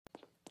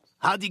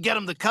How'd you get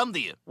him to come to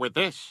you? With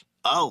this.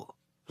 Oh.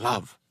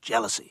 Love.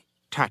 Jealousy.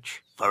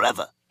 Touch.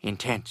 Forever.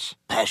 Intense.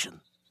 Passion.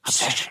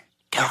 Obsession.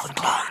 Calvin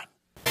Klein.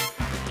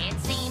 It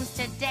seems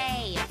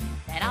today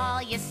that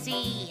all you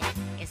see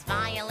is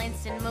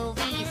violence in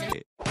movies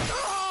and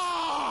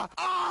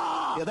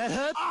Yeah, that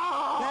hurt?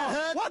 That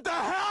hurt? What the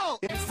hell?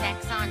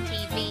 sex on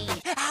TV.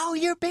 Ow,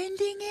 you're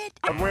bending it.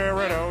 Where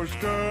are those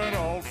good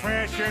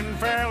old-fashioned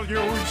values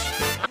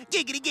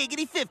Giggity,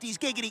 giggity, 50s,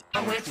 giggity.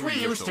 on which we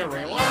used to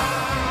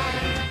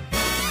rely?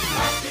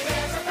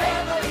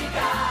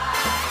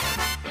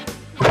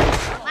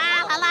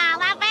 La la la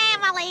la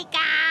Family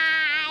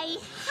Guy.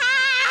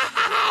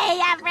 Hey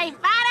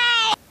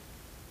everybody!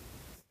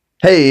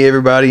 Hey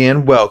everybody,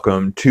 and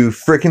welcome to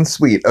Frickin'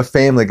 Sweet, a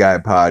Family Guy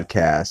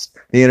podcast,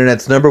 the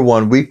internet's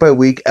 #1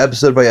 week-by-week,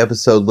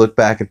 episode-by-episode look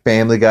back at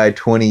Family Guy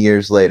 20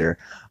 years later.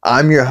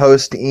 I'm your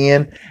host,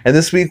 Ian, and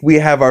this week we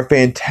have our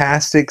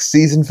fantastic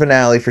season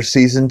finale for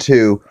Season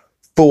 2,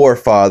 Fore,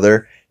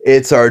 Father.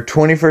 It's our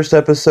 21st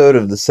episode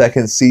of the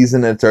second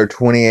season. It's our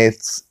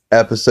 28th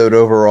episode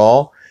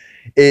overall.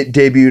 It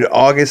debuted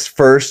August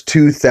 1st,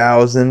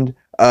 2000,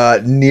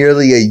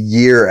 nearly a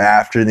year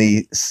after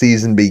the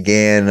season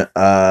began,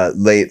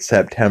 late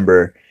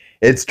September.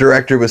 Its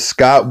director was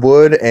Scott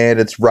Wood, and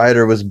its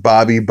writer was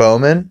Bobby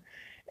Bowman.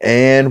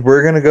 And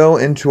we're going to go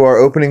into our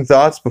opening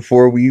thoughts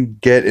before we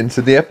get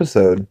into the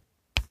episode.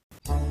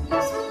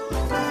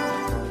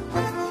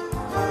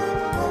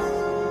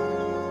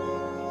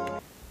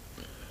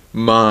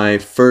 My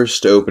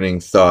first opening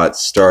thought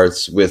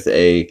starts with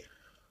a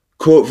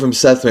quote from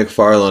Seth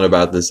MacFarlane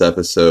about this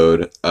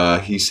episode.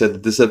 He said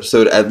that this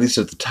episode, at least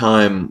at the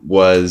time,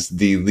 was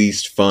the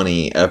least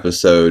funny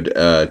episode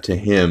to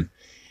him.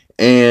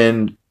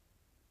 And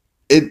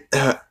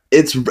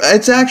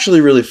it's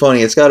actually really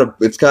funny. It's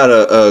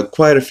got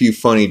quite a few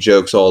funny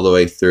jokes all the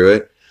way through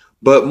it.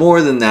 But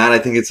more than that, I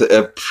think it's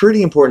a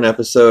pretty important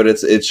episode.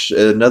 It's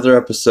another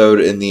episode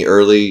in the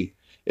early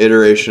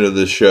iteration of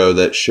the show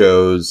that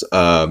shows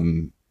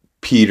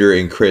Peter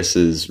and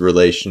Chris's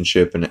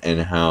relationship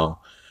and how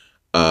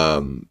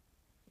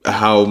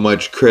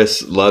much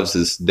Chris loves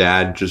his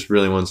dad, just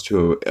really wants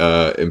to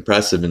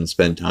impress him and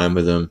spend time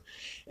with him.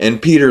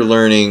 And Peter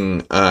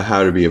learning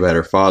how to be a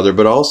better father.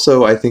 But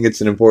also, I think it's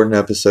an important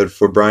episode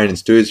for Brian and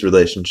Stewie's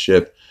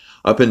relationship.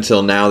 Up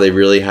until now, they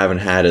really haven't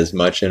had as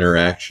much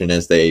interaction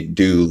as they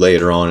do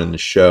later on in the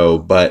show.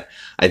 But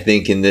I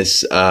think in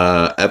this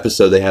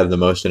episode, they have the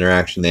most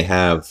interaction they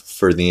have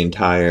for the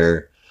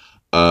entire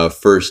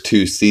first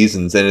two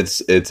seasons. And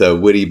it's a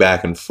witty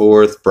back and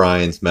forth.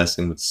 Brian's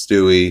messing with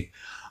Stewie,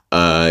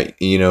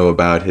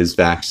 about his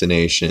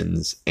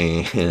vaccinations.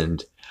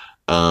 And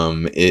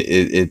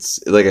it's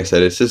like I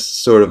said, it's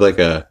just sort of like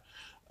an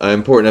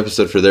important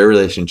episode for their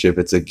relationship.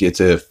 It's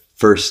a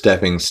first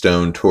stepping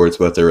stone towards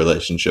what their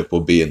relationship will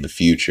be in the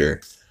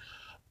future.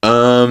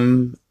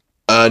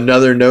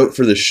 Another note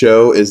for the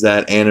show is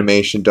that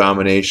Animation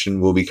Domination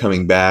will be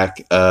coming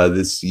back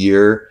this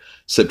year,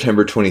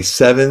 September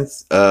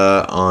 27th,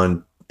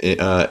 on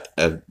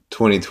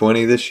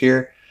 2020 this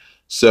year.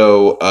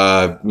 So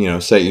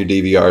set your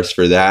DVRs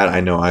for that. I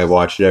know I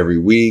watch it every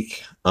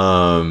week.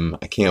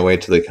 I can't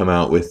wait till they come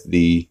out with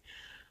the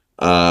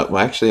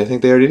actually I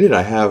think they already did.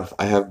 I have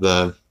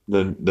the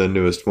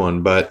newest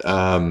one, but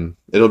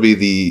it'll be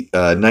the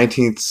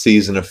 19th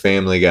season of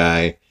Family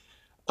Guy.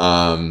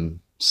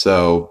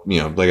 So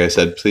like I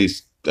said,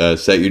 please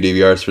set your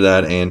DVRs for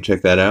that and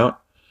check that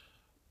out.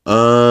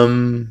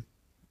 And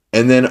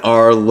then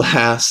our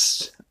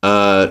last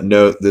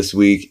note this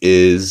week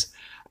is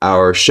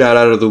our shout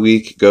out of the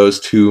week goes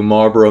to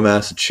Marlborough,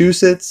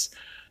 Massachusetts.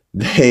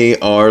 They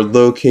are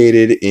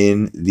located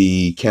in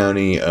the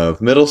county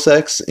of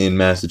Middlesex in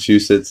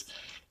Massachusetts,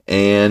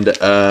 and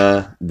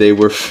they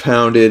were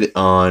founded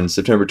on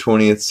September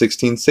 20th,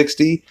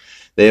 1660.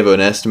 They have an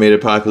estimated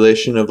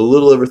population of a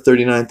little over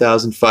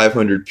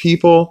 39,500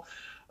 people.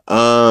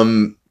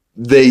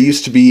 They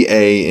used to be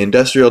an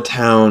industrial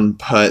town,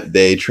 but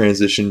they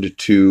transitioned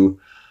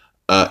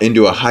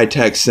into a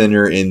high-tech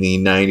center in the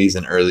 90s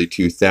and early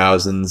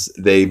 2000s.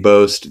 They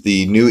boast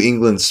the New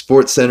England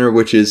Sports Center,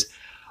 which is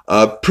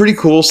a pretty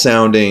cool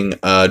sounding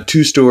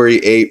 2-story,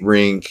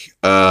 8-rink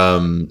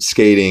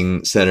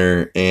skating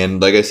center.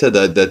 And like I said,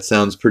 that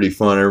sounds pretty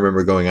fun. I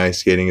remember going ice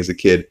skating as a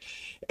kid,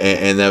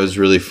 and that was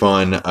really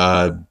fun.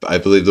 I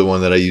believe the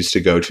one that I used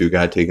to go to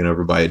got taken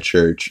over by a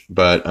church.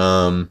 But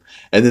and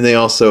then they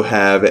also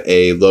have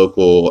a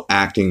local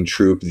acting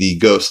troupe, the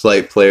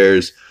Ghostlight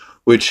Players,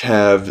 which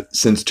have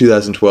since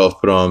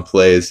 2012 put on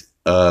plays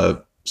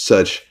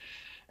such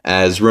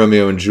as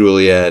Romeo and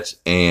Juliet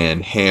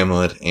and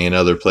Hamlet and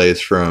other plays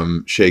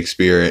from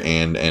Shakespeare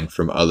and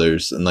from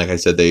others. And like I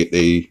said,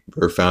 they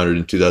were founded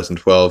in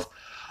 2012.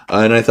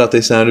 And I thought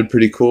they sounded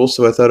pretty cool,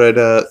 so I thought I'd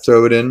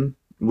throw it in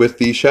with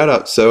the shout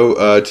out.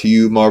 So to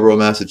you, Marlborough,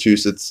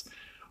 Massachusetts,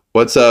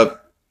 what's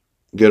up?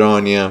 Good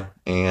on you.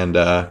 And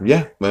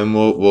and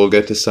we'll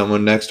get to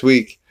someone next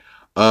week.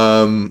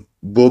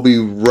 We'll be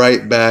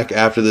right back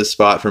after this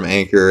spot from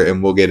Anchor,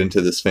 and we'll get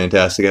into this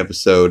fantastic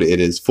episode. It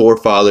is Four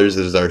Fathers.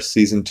 It is our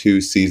season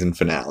 2 season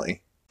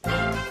finale.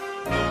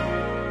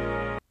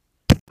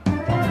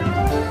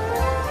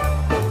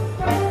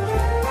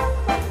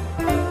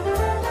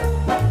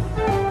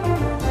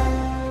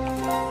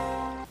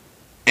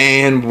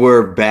 And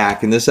we're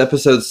back, and this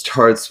episode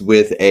starts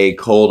with a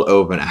cold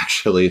open.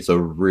 Actually, it's a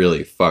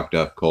really fucked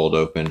up cold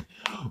open,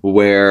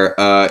 where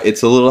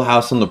it's a Little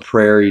House on the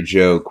Prairie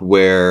joke,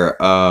 where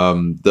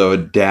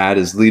the dad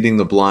is leading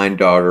the blind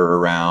daughter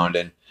around,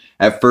 and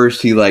at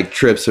first he like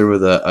trips her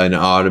with an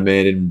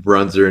ottoman and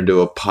runs her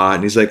into a pot,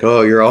 and he's like,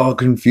 "Oh, you're all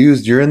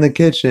confused. You're in the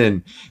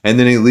kitchen," and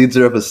then he leads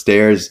her up a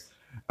stairs.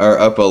 Or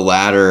up a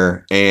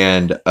ladder,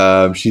 and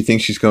she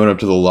thinks she's going up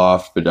to the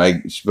loft,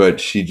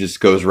 but she just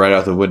goes right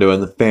out the window,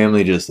 and the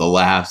family just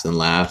laughs and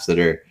laughs at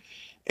her,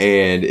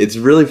 and it's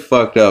really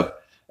fucked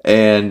up,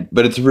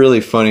 but it's really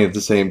funny at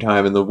the same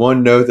time. And the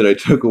one note that I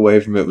took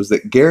away from it was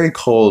that Gary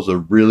Cole is a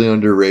really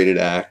underrated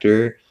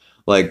actor,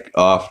 like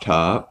off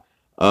top.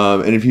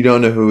 And if you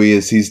don't know who he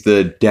is, he's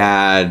the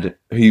dad.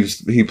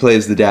 He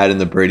plays the dad in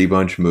the Brady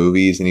Bunch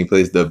movies, and he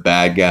plays the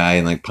bad guy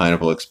in like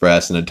Pineapple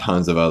Express and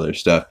tons of other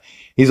stuff.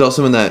 He's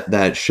also in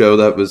that show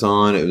that was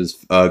on. It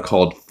was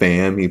called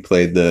Fam. He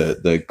played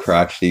the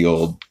crotchety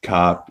old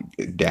cop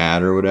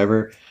dad or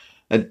whatever.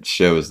 That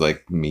show is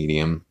like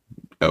medium,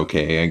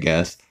 okay, I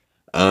guess.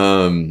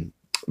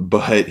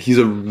 But he's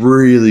a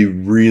really,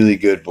 really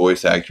good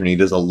voice actor, and he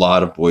does a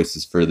lot of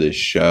voices for this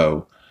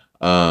show.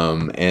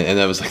 And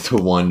that was like the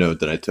one note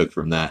that I took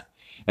from that.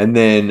 And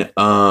then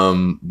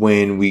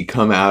when we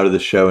come out of the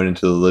show and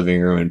into the living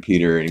room, and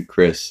Peter and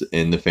Chris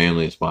and the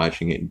family is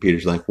watching it, and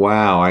Peter's like,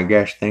 "Wow, I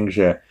guess things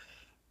were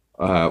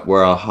a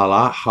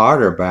lot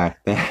harder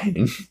back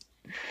then."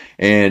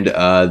 And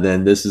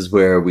then this is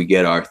where we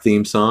get our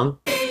theme song.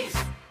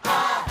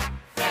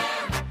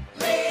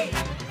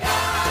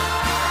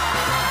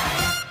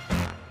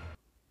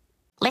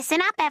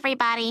 Listen up,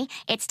 everybody.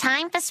 It's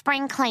time for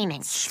spring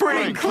cleaning.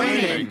 Spring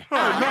cleaning?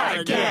 Oh, not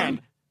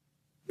again.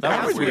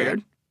 That was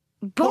weird.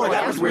 Boy,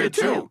 that was weird,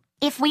 too.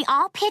 If we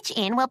all pitch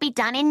in, we'll be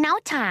done in no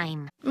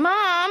time.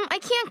 Mom, I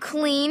can't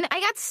clean.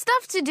 I got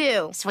stuff to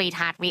do.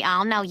 Sweetheart, we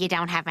all know you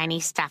don't have any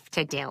stuff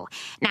to do.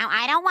 Now,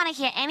 I don't want to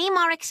hear any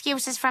more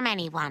excuses from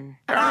anyone.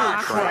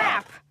 Ah,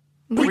 crap.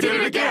 We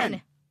did it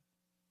again.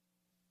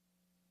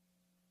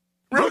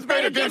 Ruth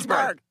Bader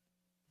Ginsburg.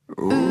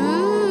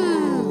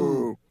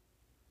 Ooh.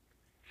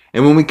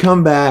 And when we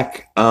come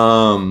back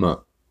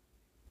out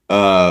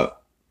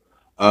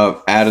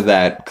of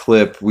that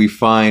clip, we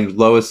find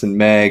Lois and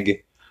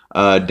Meg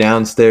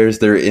downstairs.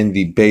 They're in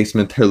the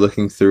basement. They're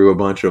looking through a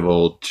bunch of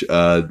old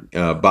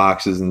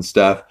boxes and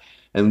stuff.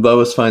 And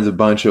Lois finds a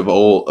bunch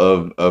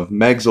of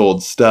Meg's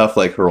old stuff,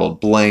 like her old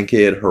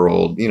blanket, her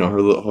old,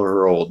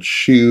 her old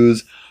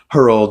shoes,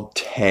 her old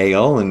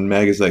tail. And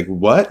Meg is like,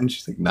 "What?" And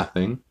she's like,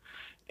 "Nothing."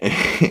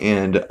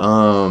 And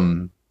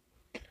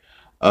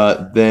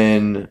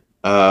then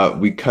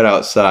we cut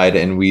outside,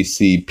 and we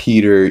see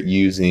Peter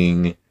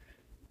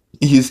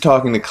he's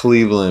talking to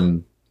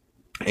Cleveland,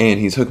 and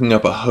he's hooking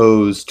up a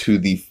hose to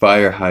the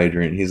fire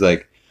hydrant. He's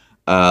like,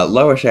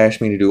 "Lois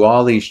asked me to do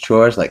all these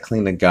chores, like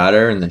clean the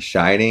gutter and the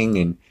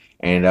siding,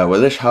 and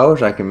with this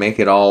hose, I can make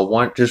it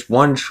all just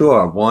one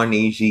chore, one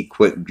easy,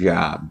 quick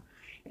job."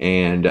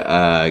 And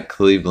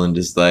Cleveland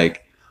is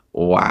like,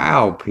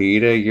 "Wow,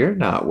 Peter, you're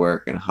not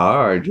working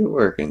hard. You're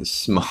working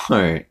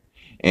smart."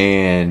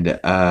 And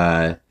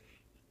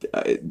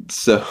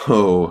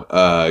so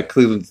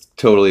Cleveland's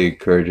totally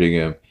encouraging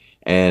him.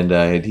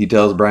 And he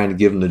tells Brian to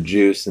give him the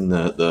juice, and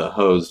the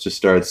hose just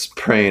starts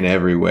spraying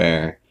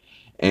everywhere.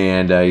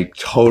 And he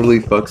totally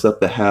fucks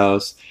up the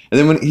house. And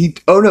then he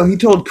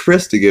told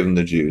Chris to give him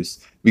the juice,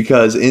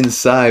 because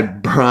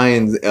inside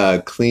Brian's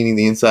cleaning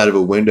the inside of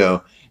a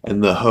window,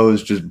 and the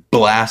hose just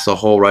blasts a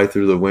hole right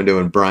through the window,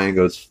 and Brian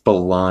goes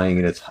flying,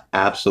 and it's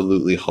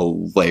absolutely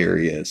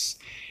hilarious.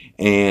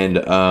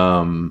 And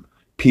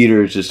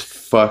Peter's just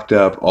fucked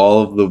up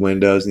all of the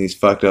windows, and he's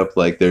fucked up,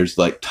 like, there's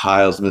like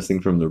tiles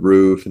missing from the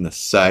roof, and the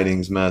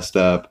siding's messed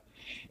up.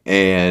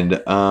 And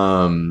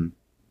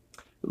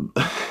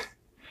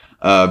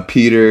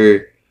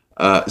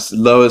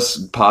Lois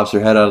pops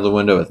her head out of the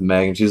window with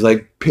Meg, and she's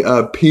like,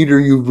 "Peter,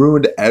 you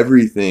ruined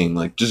everything.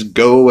 Like, just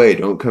go away.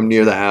 Don't come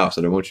near the house.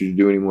 I don't want you to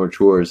do any more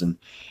chores." And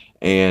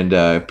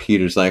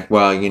Peter's like,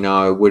 "Well,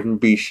 it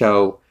wouldn't be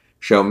so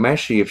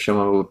messy if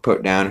someone would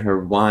put down her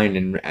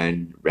wine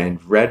and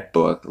read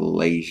book,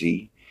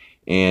 lazy."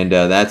 And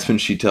that's when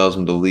she tells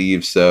him to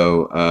leave.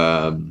 So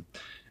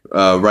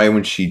right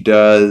when she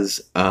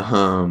does,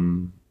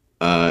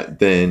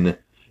 then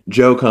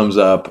Joe comes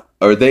up,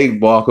 or they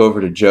walk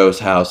over to Joe's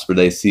house, where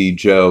they see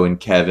Joe and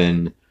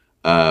Kevin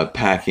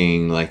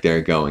packing like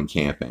they're going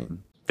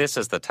camping. This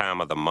is the time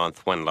of the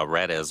month when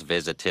Loretta is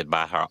visited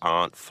by her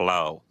Aunt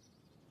Flo.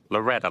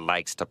 Loretta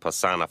likes to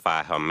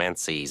personify her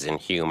menses in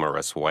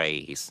humorous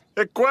ways.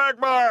 Hey,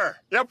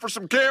 Quagmire, you up for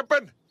some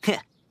camping?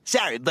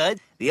 Sorry, bud.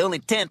 The only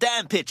tent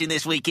I'm pitching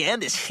this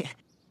weekend is...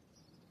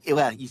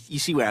 Well, you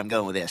see where I'm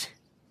going with this.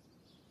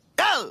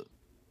 Oh!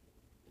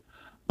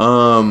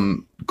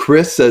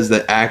 Chris says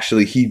that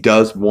actually he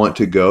does want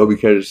to go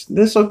because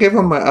this will give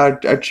him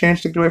a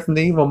chance to get away from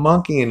the evil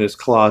monkey in his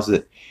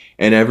closet.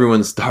 And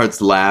everyone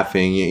starts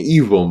laughing.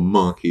 Evil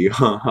monkey,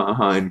 ha ha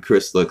ha. And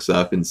Chris looks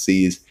up and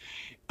sees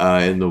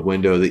in the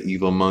window the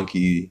evil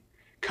monkey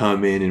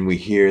come in, and we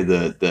hear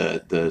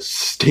the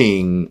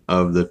sting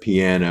of the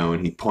piano,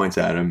 and he points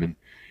at him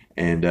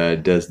and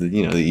does the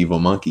evil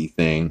monkey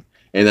thing.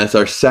 And that's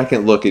our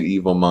second look at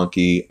Evil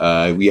Monkey.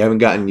 We haven't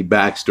gotten any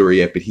backstory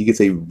yet, but he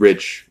gets a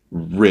rich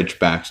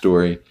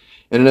backstory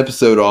in an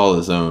episode all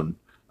his own.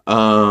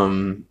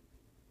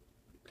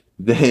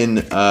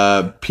 Then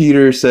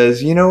Peter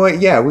says, "You know what?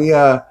 Yeah, we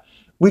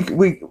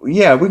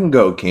can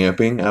go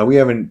camping. I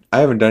haven't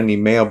done any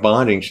male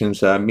bonding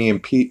since me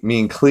and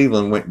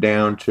Cleveland went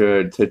down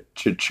to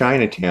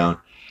Chinatown,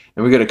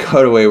 and we got a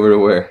cutaway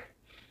where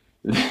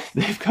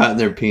they've gotten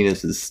their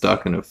penises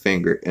stuck in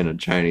a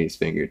Chinese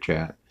finger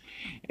trap."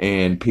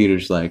 And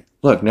Peter's like,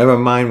 "Look, never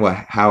mind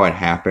how it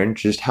happened.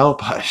 Just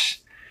help us."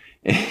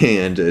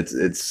 And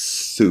it's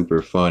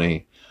super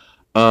funny.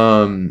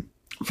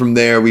 From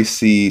there, we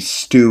see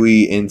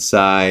Stewie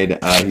inside.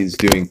 He's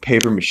doing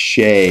paper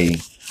mache.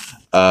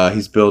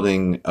 He's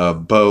building a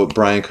boat.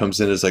 Brian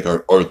comes in and is like,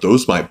 "Are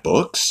those my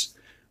books?"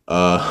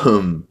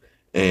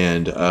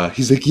 And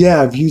he's like,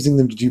 "Yeah, I'm using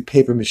them to do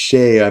paper mache.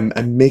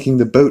 I'm making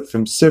the boat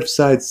from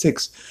Surfside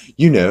 6.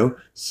 You know,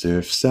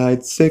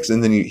 Surfside 6.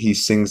 And then he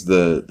sings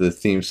the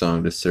theme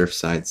song to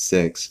Surfside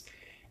 6.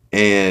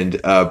 And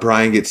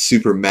Brian gets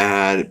super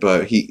mad,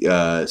 but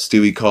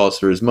Stewie calls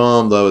for his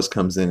mom. Lois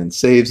comes in and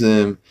saves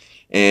him.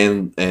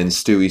 And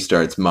Stewie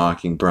starts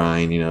mocking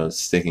Brian,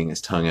 sticking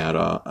his tongue out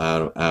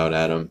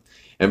at him.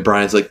 And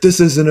Brian's like, "This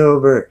isn't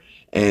over."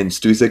 And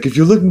Stewie's like, "If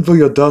you're looking for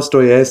your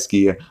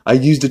Dostoevsky, I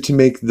used it to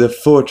make the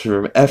Fort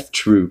from F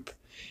Troop."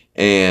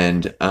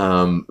 And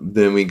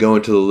then we go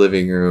into the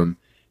living room,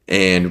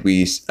 and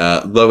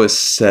Lois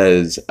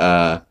says,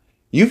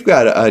 "You've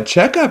got a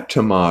checkup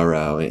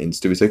tomorrow." And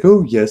Stewie's like,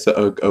 "Oh yes,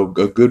 a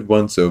good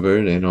once over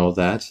and all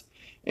that."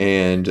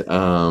 And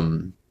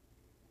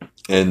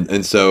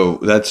so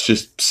that's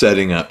just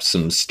setting up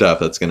some stuff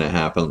that's going to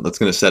happen. That's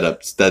just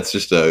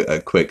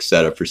a quick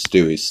setup for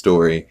Stewie's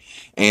story.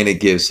 And it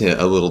gives him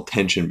a little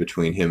tension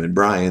between him and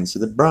Brian so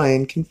that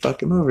Brian can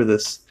fuck him over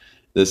this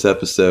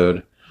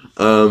episode.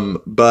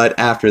 But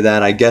after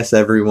that, I guess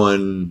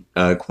everyone,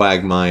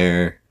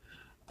 Quagmire,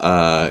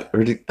 I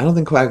don't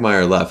think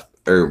Quagmire left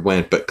or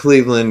went, but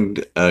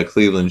Cleveland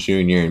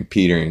Jr. and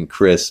Peter and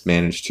Chris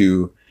managed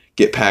to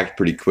get packed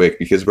pretty quick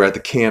because we're at the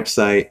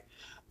campsite.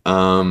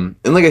 And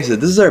like I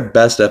said, this is our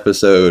best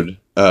episode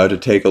to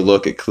take a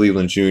look at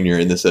Cleveland Jr.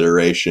 in this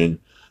iteration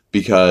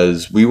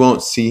because we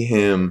won't see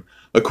him,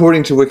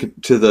 according to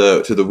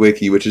the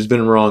wiki, which has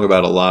been wrong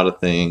about a lot of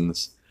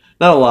things.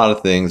 Not a lot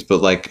of things,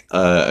 but like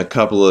a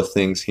couple of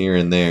things here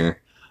and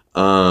there.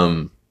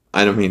 I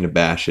don't mean to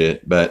bash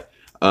it, but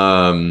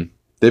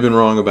they've been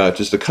wrong about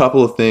just a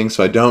couple of things.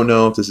 So I don't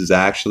know if this is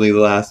actually the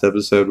last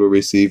episode where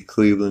we see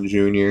Cleveland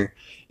Jr.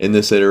 in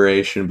this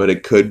iteration, but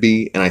it could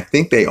be, and I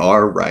think they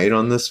are right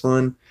on this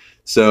one.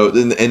 So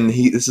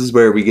this is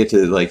where we get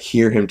to like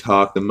hear him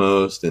talk the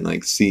most and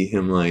like see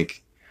him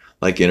like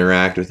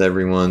interact with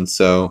everyone.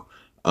 So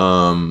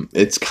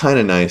it's kind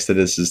of nice that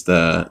this is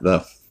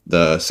the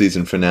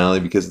season finale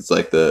because it's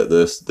like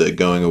the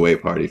going away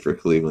party for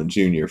Cleveland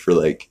Jr. for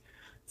like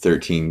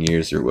 13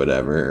 years or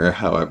whatever, or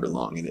however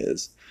long it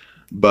is.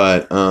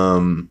 But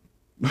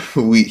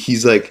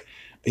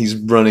he's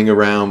running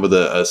around with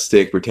a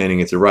stick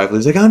pretending it's a rifle.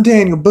 He's like, "I'm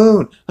Daniel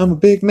Boone. I'm a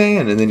big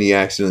man." And then he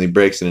accidentally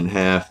breaks it in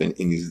half and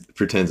he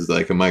pretends it's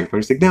like a microphone.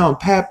 He's like, "Now I'm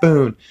Pat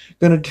Boone.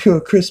 Gonna do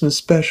a Christmas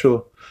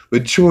special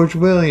with George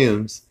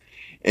Williams."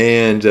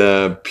 And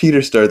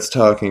Peter starts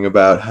talking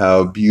about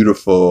how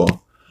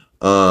beautiful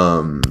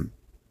the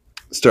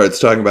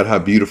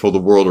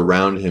world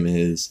around him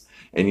is.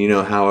 And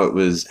how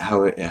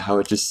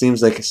it just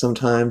seems like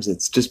sometimes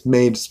it's just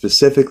made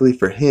specifically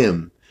for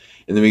him.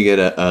 And then we get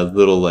a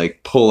little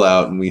like pull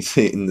out, and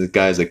and the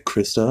guy's like,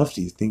 "Christoph,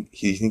 do you think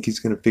he's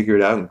gonna figure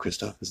it out?" And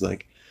Christoph is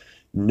like,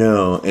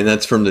 "No." And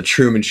that's from The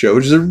Truman Show,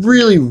 which is a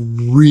really,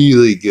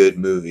 really good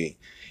movie.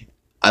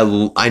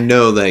 I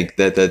know like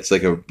that's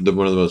like one of the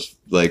most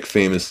like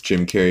famous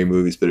Jim Carrey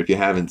movies, but if you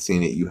haven't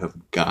seen it, you have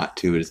got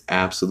to. It is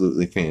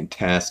absolutely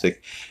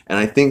fantastic, and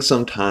I think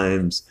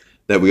sometimes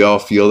that we all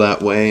feel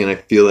that way, and I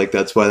feel like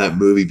that's why that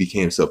movie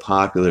became so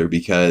popular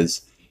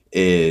because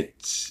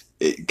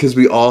because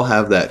we all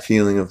have that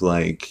feeling of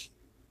like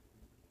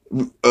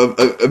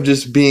of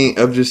just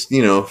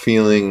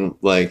feeling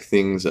like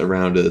things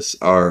around us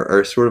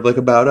are sort of like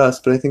about us,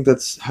 but I think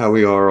that's how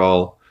we are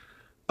all.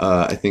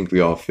 I think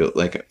we all feel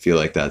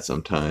like that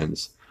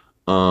sometimes.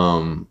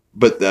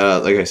 But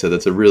like I said,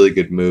 that's a really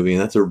good movie,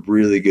 and that's a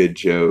really good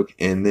joke.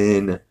 And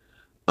then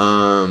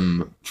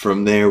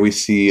from there we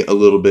see a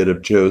little bit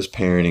of Joe's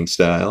parenting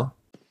style.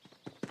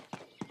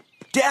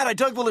 Dad, I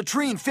dug the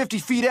latrine 50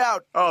 feet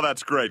out. Oh,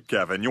 that's great,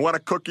 Kevin. You want a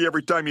cookie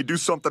every time you do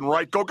something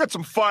right? Go get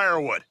some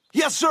firewood.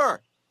 Yes, sir.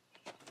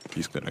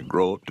 He's gonna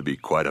grow up to be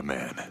quite a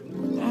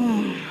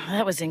man.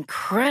 That was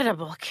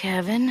incredible,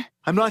 Kevin.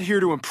 I'm not here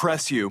to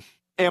impress you.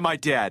 Am I,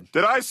 Dad?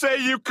 Did I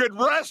say you could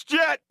rest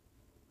yet?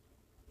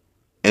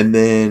 And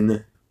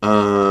then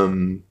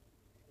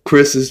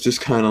Chris is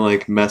just kind of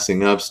like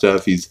messing up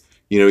stuff. He's,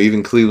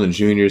 even Cleveland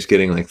Jr. is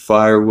getting like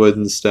firewood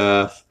and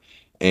stuff.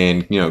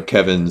 And,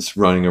 Kevin's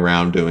running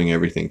around doing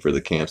everything for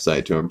the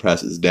campsite to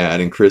impress his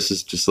dad. And Chris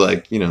is just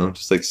like,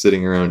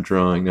 sitting around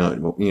drawing,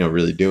 not,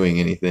 really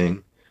doing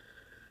anything.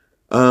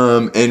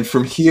 And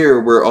from here,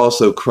 we're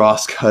also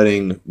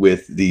cross-cutting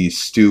with the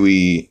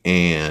Stewie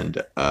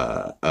and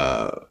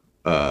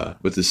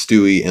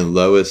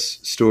Lois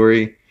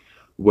story,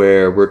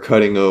 where we're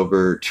cutting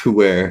over to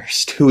where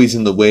Stewie's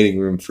in the waiting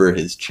room for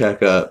his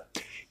checkup.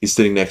 He's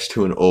sitting next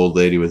to an old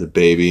lady with a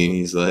baby, and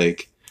he's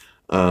like,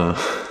 "Did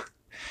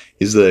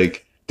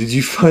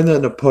you find that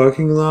in a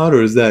parking lot,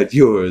 or is that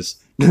yours?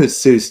 No,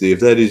 seriously, if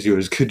that is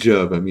yours, good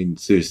job. I mean,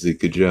 seriously,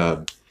 good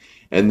job."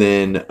 And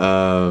then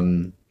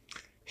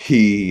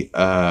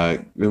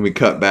then we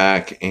cut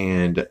back,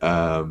 and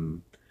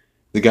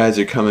the guys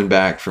are coming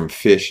back from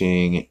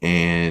fishing,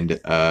 and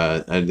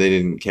they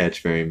didn't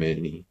catch very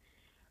many.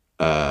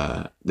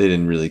 They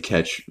didn't really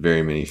catch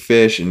very many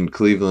fish, and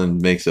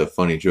Cleveland makes a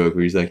funny joke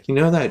where he's like,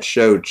 that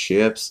show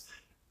Chips,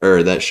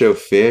 or that show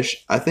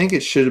Fish, I think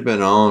it should have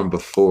been on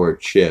before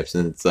Chips,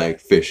 and it's like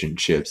Fish and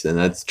Chips, and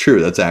that's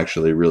true. That's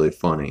actually really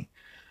funny.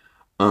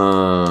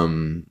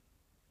 But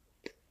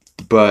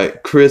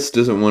Chris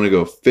doesn't want to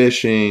go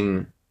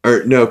fishing.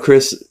 Or no,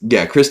 Chris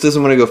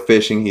doesn't want to go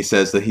fishing. He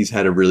says that he's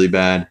had a really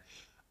bad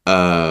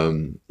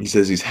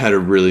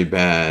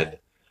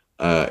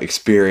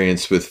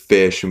experience with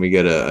fish, and we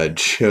get a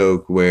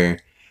joke where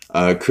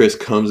Chris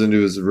comes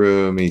into his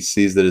room, he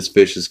sees that his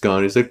fish is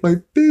gone. He's like, "My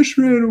fish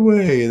ran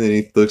away," and then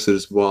he looks at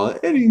his wallet,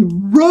 and he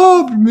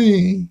robbed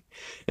me.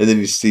 And then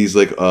he sees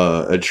like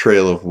a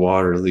trail of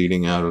water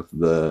leading out of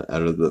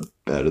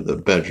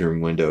the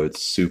bedroom window.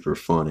 It's super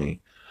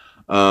funny.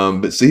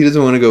 But so he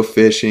doesn't want to go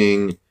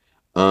fishing.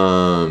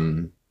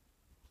 Joe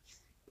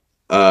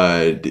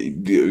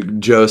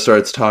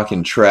starts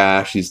talking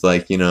trash. He's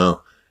like, I'm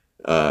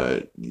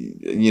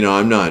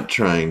not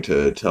trying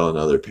to tell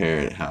another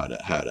parent how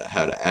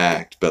to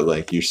act, but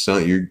like your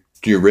son,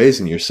 you're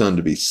raising your son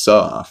to be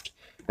soft.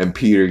 And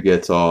Peter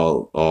gets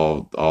all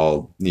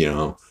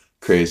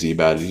crazy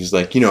about it. He's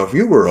like, if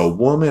you were a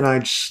woman,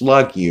 I'd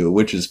slug you,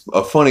 which is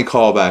a funny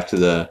callback to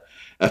the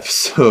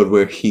episode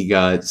where he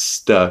got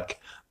stuck.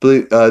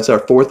 It's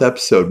our 4th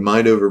episode,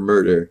 Mind Over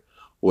Murder,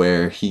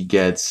 where he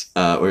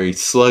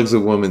slugs a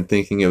woman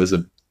thinking it was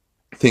a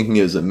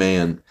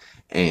man,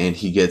 and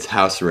he gets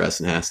house arrest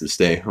and has to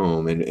stay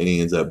home, and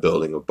he ends up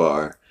building a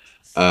bar.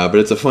 But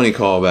it's a funny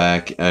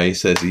callback. He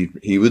says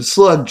he would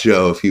slug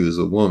Joe if he was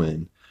a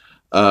woman.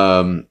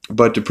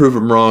 But to prove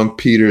him wrong,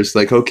 Peter's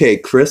like, "Okay,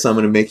 Chris, I'm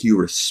going to make you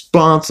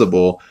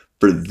responsible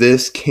for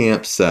this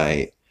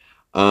campsite."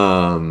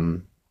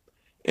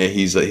 And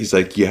he's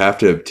like, "You have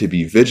to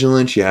be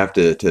vigilant. You have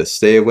to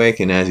stay awake."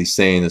 And as he's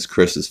saying this,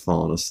 Chris is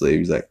falling asleep.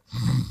 He's like,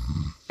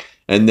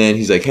 and then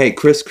he's like, "Hey,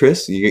 Chris,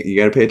 you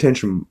got to pay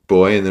attention,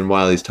 boy." And then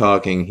while he's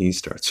talking, he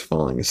starts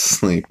falling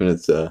asleep, and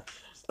it's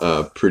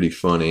pretty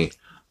funny.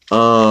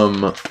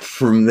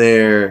 From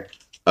there,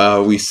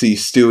 we see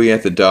Stewie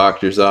at the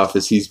doctor's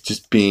office. He's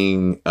just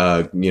being,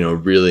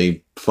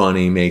 really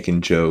funny,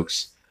 making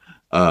jokes,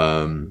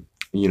 with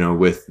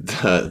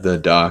the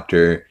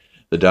doctor.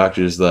 The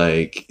doctor's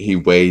like, he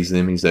weighs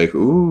him. He's like,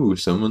 "Ooh,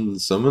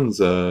 someone's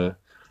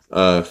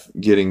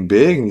getting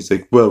big." And he's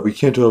like, "Well, we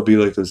can't all be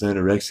like those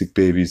anorexic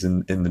babies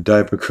in the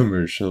diaper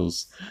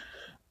commercials."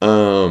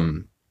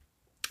 And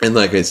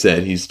like I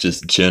said, he's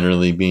just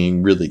generally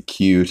being really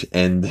cute.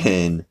 And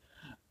then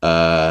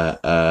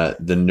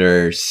the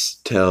nurse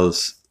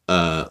tells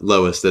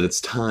Lois that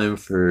it's time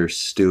for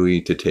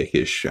Stewie to take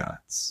his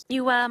shots.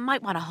 You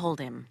might want to hold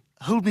him.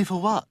 Hold me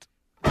for what?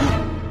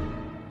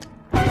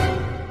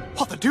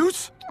 What the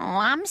deuce? Oh,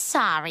 I'm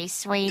sorry,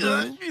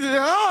 sweetie.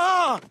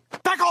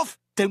 Back off!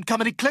 Don't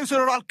come any closer,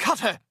 or I'll cut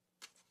her.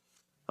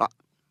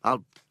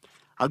 I'll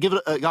give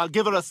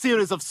her a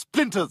series of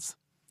splinters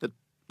that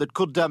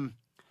could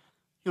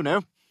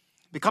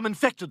become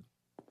infected.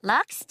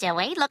 Look,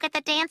 Stewie, look at the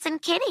dancing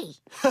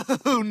kitty.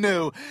 Oh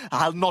no,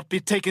 I'll not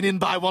be taken in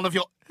by one of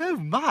your. Oh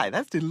my,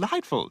 that's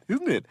delightful,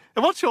 isn't it?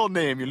 And what's your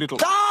name, you little?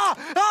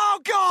 Oh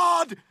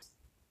God!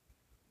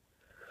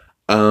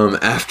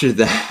 After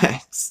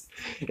that,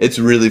 it's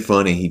really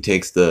funny. He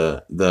takes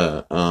the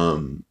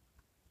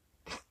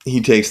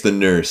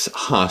nurse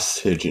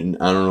hostage, and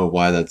I don't know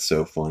why that's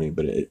so funny,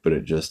 but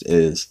it just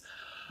is.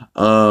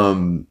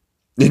 And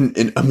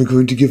I'm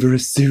going to give her a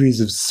series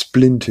of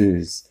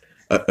splinters.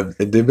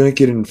 They might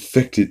get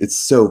infected. It's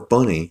so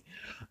funny.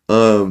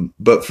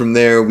 But from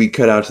there, we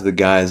cut out to the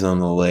guys on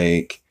the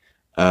lake.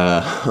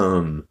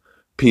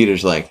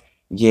 Peter's like,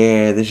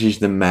 "Yeah, this is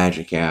the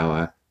magic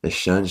hour. The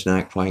sun's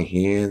not quite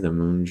here, the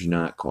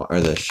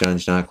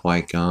sun's not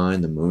quite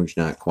gone, the moon's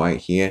not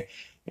quite here,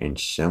 and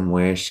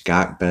somewhere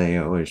Scott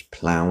Baio is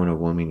plowing a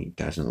woman he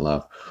doesn't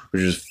love,"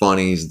 which is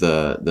funny. He's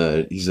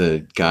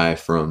a guy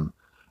from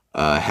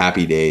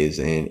Happy Days,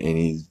 and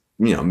he's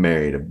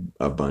married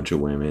a bunch of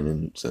women,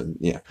 and so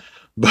yeah.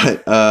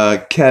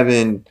 But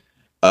Kevin,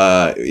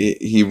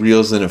 he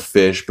reels in a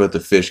fish, but the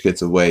fish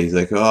gets away. He's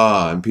like,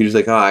 oh, and Peter's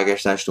like, oh, I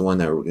guess that's the one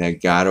that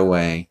got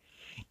away.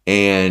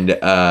 And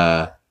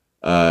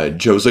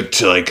Joe's like,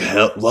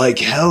 like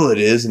hell it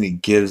is, and he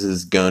gives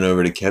his gun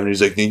over to Kevin.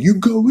 He's like, now you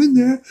go in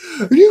there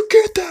and you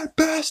get that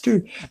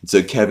bastard. And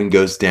so Kevin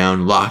goes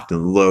down, locked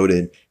and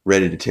loaded,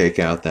 ready to take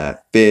out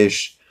that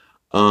fish.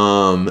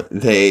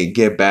 They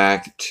get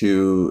back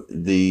to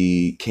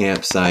the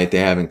campsite. They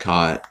haven't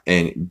caught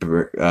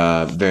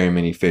very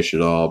many fish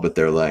at all, but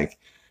they're like,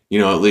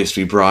 at least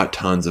we brought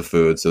tons of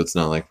food, so it's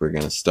not like we're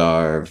gonna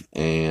starve.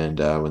 And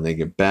when they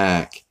get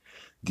back,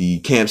 the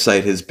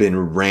campsite has been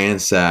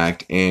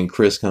ransacked, and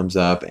Chris comes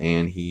up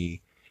and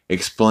he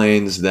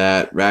explains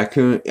that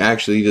Raccoon,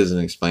 actually he doesn't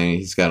explain it.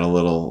 He's got a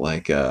little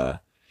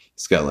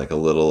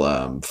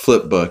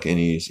flip book, and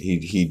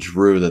he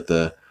drew that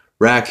the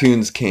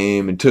raccoons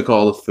came and took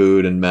all the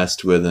food and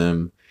messed with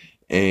him.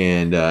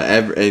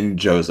 And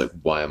Joe's like,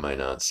 why am I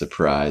not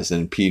surprised?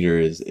 And Peter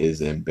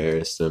is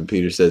embarrassed. And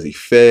Peter says he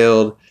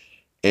failed,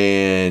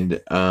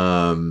 and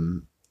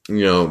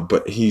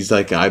but he's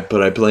like, I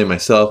blame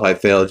myself. I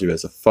failed you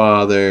as a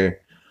father.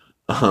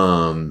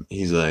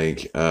 He's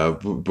like,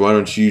 why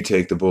don't you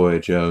take the boy,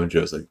 Joe? And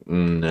Joe's like,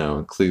 no.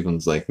 And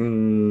Cleveland's like,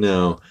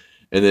 no.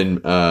 And then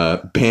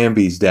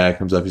Bambi's dad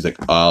comes up. He's like,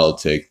 I'll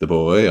take the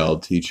boy. I'll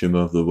teach him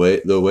of the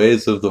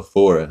ways of the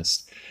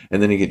forest.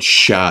 And then he gets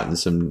shot, and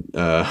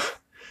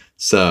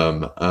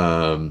some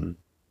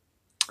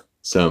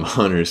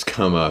hunters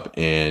come up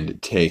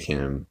and take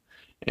him.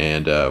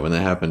 And when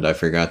that happened, I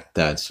forgot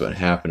that's what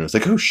happened. I was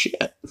like, oh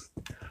shit.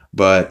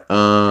 But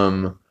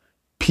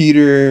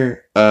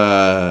Peter,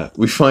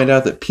 we find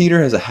out that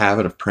Peter has a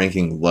habit of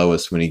pranking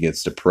Lois when he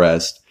gets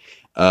depressed.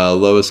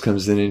 Lois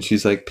comes in and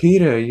she's like,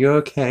 Peter, are you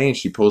okay? And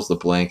she pulls the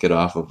blanket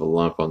off of a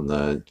lump on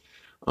the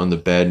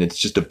bed, and it's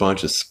just a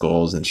bunch of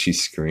skulls, and she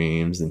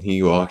screams, and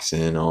he walks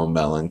in all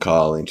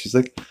melancholy, and she's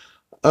like,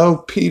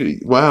 oh,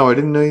 Peter, wow, I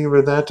didn't know you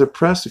were that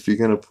depressed if you're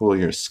going to pull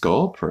your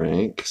skull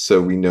prank.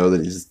 So we know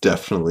that he's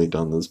definitely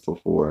done this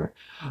before.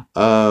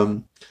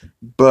 But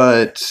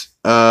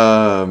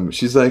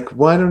she's like,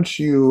 why don't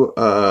you,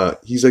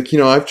 he's like,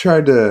 I've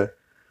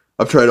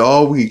tried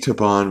all week to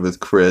bond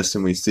with Chris,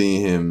 and we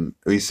see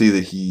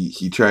that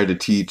he tried to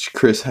teach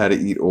Chris how to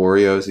eat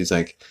Oreos. He's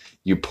like,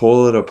 you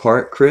pull it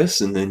apart, Chris,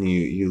 and then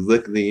you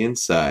lick the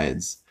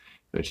insides,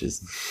 which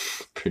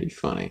is pretty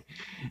funny.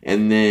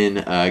 And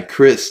then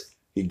Chris,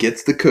 he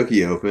gets the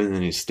cookie open,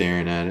 and he's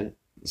staring at it,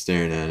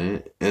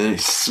 and then he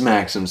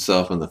smacks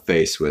himself in the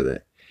face with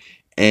it.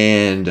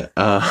 And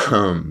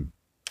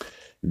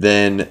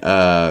then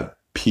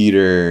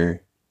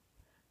Peter,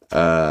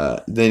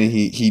 then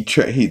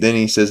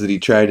he says that he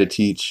tried to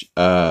teach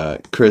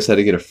Chris how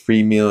to get a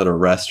free meal at a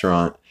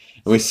restaurant.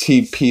 And we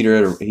see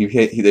Peter,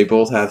 they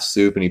both have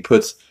soup, and he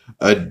puts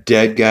a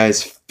dead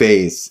guy's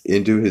face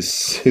into his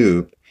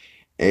soup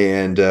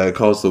and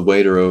calls the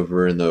waiter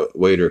over, and the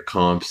waiter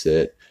comps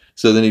it.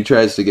 So then he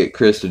tries to get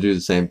Chris to do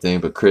the same thing,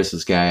 but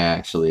Chris's guy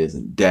actually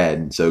isn't dead.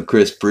 And so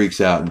Chris freaks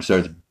out and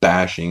starts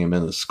bashing him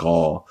in the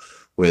skull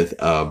with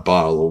a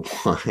bottle of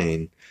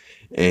wine.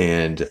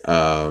 And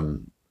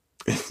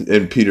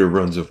Peter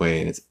runs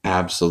away, and it's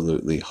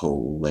absolutely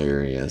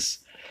hilarious.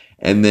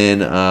 And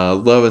then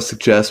Lois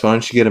suggests, why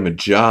don't you get him a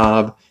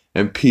job?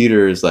 And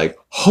Peter is like,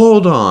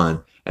 hold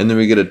on. And then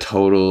we get a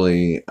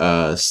totally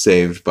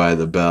Saved by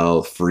the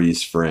Bell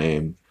freeze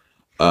frame,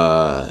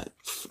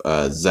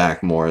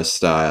 Zach Morris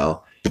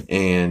style.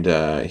 And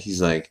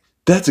he's like,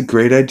 that's a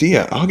great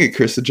idea. I'll get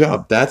Chris a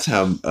job. That's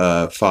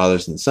how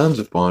fathers and sons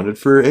have bonded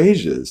for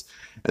ages.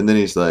 And then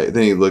he's like,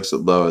 then he looks at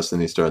Lois, and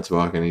he starts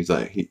walking. He's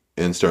like,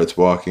 and starts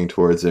walking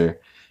towards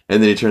her.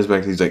 And then he turns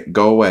back and he's like,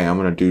 go away. I'm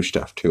going to do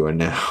stuff to her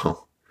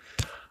now.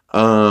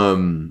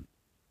 From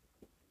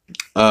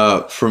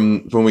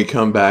when we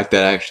come back,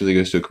 that actually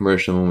goes to a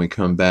commercial. When we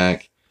come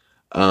back,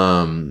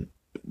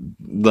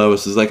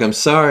 Lois is like, I'm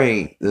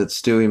sorry that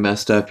Stewie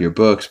messed up your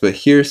books, but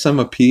here's some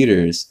of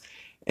Peter's.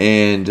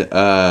 And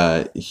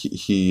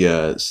she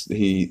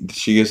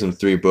gives him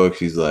 3 books.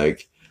 He's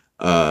like,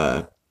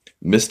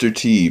 Mr.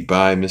 T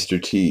by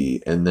Mr.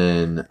 T, and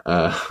then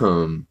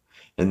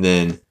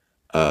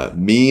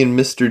Me and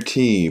Mr.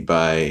 T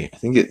by I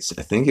think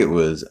it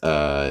was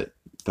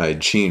by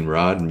Gene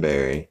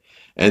Roddenberry,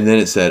 and then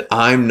it said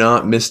I'm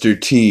Not Mr.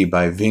 T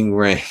by Ving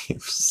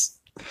Rhames,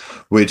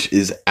 which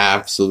is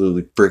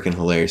absolutely freaking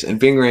hilarious. And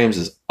Ving Rhames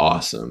is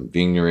awesome.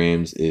 Ving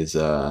Rhames is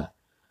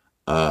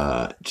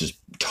just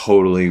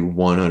totally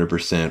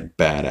 100%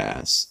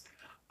 badass.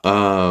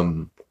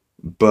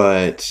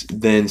 But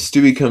then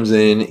Stewie comes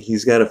in.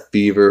 He's got a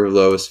fever.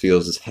 Lois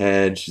feels his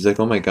head. She's like,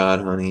 "Oh my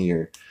God, honey,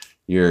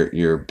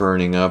 you're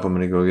burning up. I'm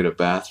gonna go get a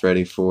bath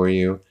ready for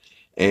you."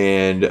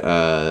 And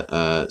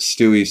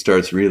Stewie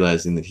starts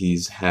realizing that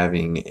he's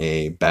having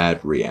a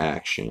bad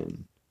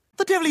reaction.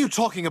 The devil are you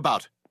talking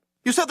about?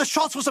 You said the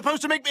shots were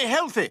supposed to make me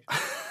healthy.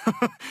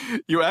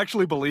 You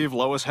actually believe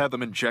Lois had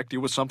them inject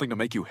you with something to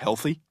make you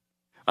healthy?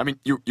 I mean,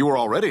 you were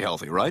already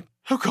healthy, right?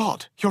 Oh,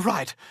 God, you're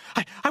right.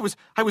 I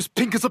was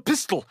pink as a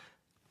pistol.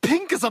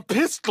 Pink as a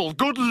pistol!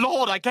 Good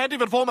Lord, I can't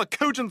even form a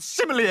cogent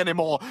simile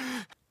anymore.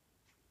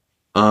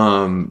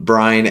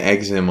 Brian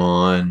eggs him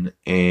on,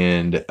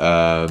 and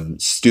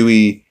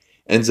Stewie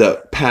ends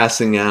up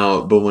passing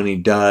out, but when he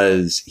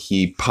does,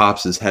 he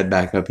pops his head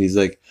back up. He's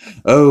like,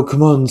 "Oh,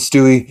 come on,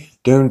 Stewie,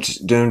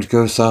 don't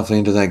go softly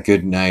into that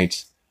good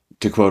night,"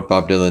 to quote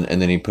Bob Dylan,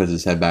 and then he puts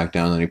his head back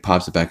down, and he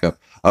pops it back up.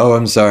 "Oh,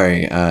 I'm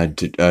sorry,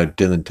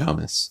 Dylan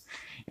Thomas,"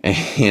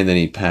 and then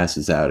he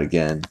passes out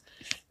again.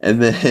 And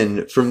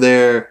then from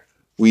there,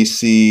 we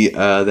see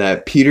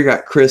that Peter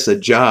got Chris a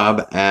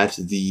job at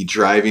the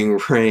driving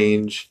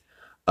range.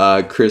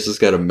 Chris has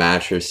got a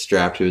mattress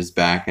strapped to his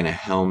back and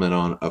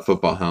a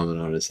football helmet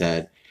on his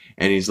head.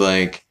 And he's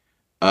like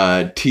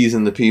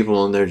teasing the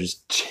people, and they're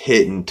just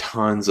hitting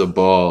tons of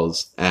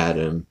balls at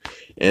him.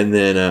 And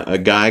then a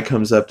guy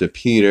comes up to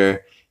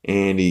Peter,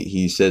 and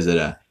he says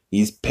that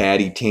he's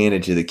Patty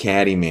Tanager, the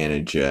caddy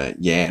manager.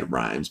 Yeah, it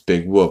rhymes.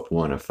 Big whoop,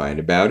 want to fight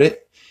about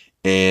it?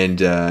 And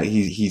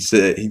he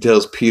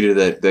tells Peter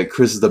that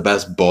Chris is the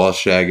best ball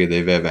shagger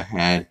they've ever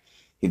had,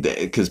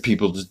 because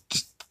people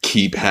just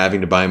keep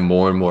having to buy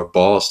more and more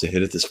balls to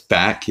hit at this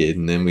fat kid.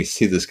 And then we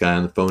see this guy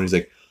on the phone. He's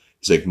like,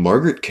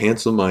 Margaret,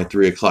 cancel my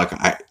 3 o'clock.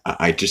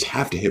 I just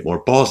have to hit more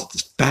balls at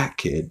this fat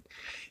kid.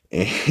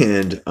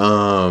 And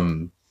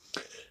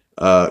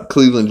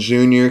Cleveland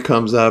Jr.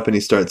 comes up and he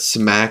starts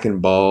smacking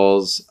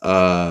balls.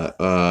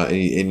 And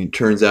it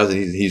turns out that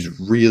he's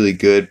really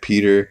good.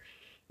 Peter.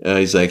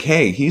 He's like,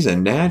 hey, he's a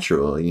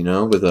natural,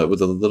 with a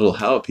little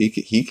help,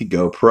 he could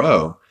go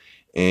pro.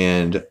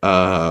 And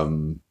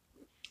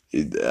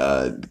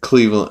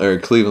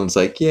Cleveland's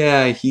like,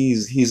 yeah,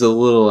 he's a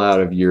little out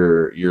of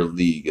your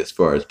league as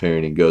far as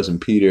parenting goes. And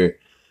Peter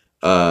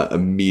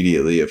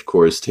immediately, of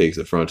course, takes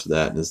affront to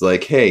that and is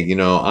like, hey,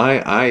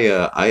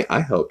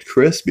 I helped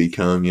Chris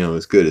become,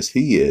 as good as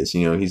he is.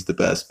 He's the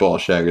best ball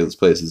shagger this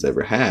place has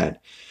ever had.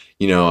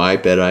 I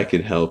bet I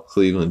could help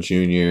Cleveland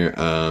Jr.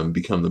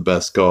 Become the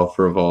best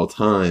golfer of all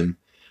time.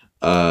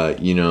 I'm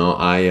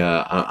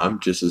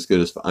just as good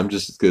as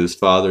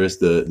Father as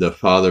the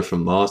father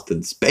from Lost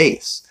in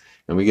Space.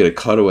 And we get a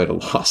cutaway to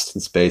Lost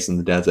in Space, and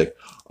the dad's like,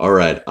 all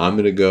right, I'm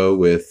gonna go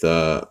with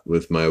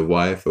my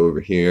wife over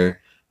here.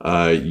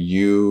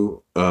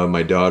 You,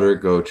 my daughter,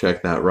 go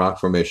check that rock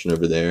formation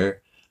over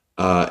there,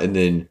 and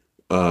then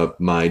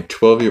my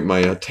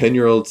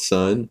 10-year-old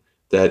son,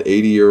 that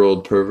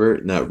 80-year-old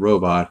pervert, and that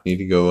robot need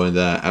to go in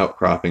that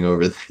outcropping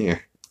over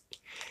there.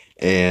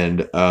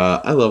 And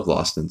I love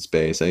Lost in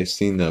Space. I've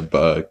seen a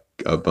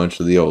bunch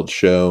of the old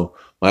show.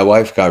 My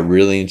wife got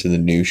really into the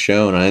new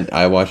show, and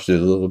I watched a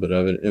little bit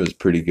of it. It was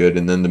pretty good.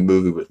 And then the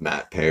movie with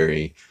Matt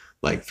Perry,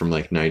 from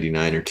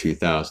 99 or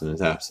 2000,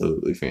 is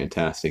absolutely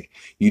fantastic.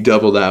 You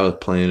double that with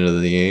Planet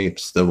of the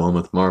Apes, the one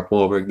with Mark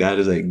Wahlberg, that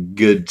is a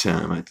good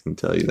time. I can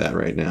tell you that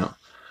right now.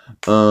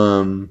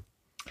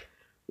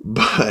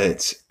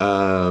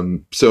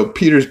 So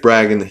Peter's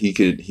bragging that he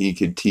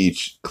could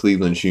teach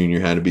Cleveland Jr.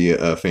 how to be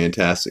a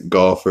fantastic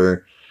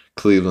golfer.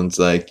 Cleveland's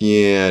like,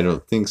 yeah, I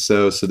don't think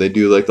so. So they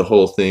do the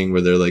whole thing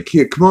where they're like,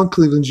 here, come on,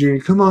 Cleveland Jr.,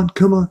 come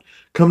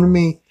to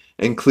me.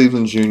 And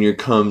Cleveland Jr.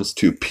 comes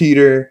to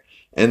Peter,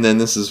 and then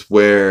this is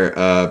where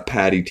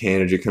Patty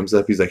Tanager comes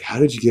up. He's like, how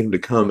did you get him to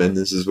come? And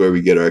this is where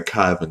we get our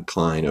Calvin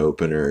Klein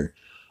opener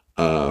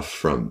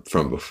from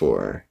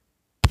before.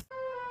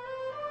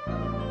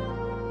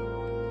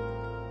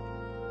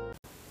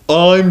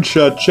 I'm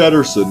Chet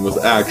Cheddarson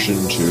with Action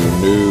 2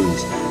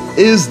 News.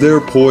 Is there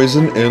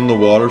poison in the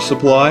water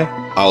supply?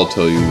 I'll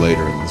tell you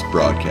later in this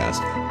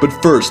broadcast. But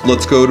first,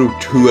 let's go to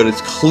who it is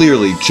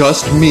clearly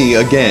just me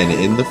again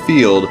in the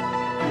field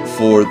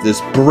for this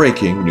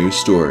breaking news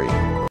story.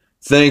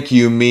 Thank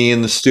you, me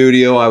in the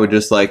studio. I would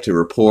just like to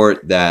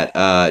report that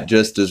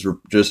just as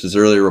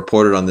earlier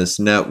reported on this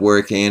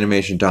network,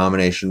 Animation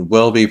Domination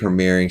will be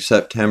premiering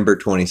September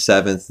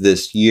 27th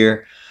this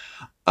year.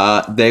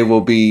 They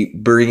will be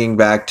bringing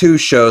back 2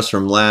 shows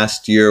from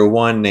last year,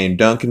 one named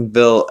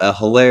Duncanville, a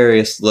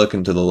hilarious look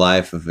into the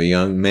life of a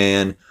young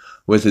man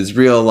with his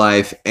real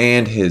life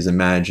and his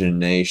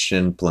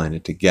imagination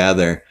blended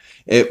together.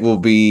 It will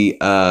be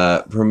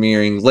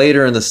premiering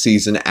later in the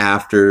season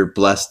after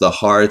Bless the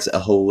Hearts,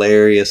 a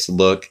hilarious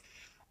look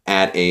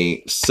at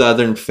a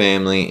Southern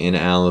family in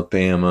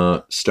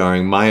Alabama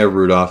starring Maya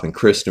Rudolph and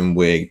Kristen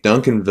Wiig.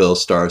 Duncanville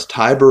stars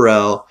Ty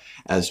Burrell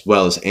as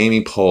well as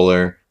Amy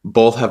Poehler.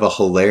 Both have a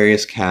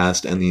hilarious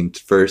cast, and the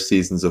first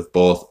seasons of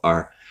both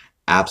are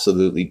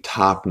absolutely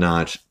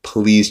top-notch.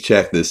 Please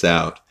check this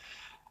out.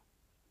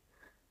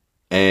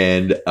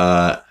 And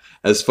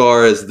as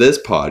far as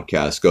this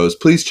podcast goes,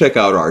 please check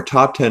out our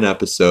top 10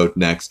 episode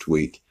next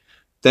week.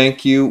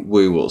 Thank you.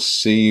 We will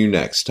see you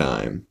next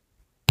time.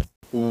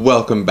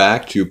 Welcome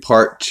back to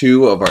part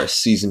 2 of our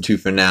season 2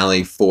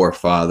 finale, Fore.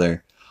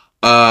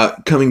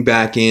 Coming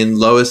back in,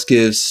 Lois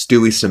gives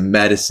Stewie some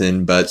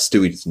medicine, but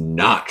Stewie does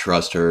not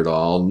trust her at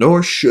all,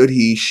 nor should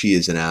he. She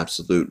is an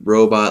absolute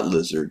robot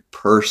lizard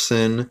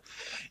person,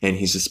 and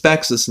he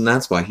suspects this, and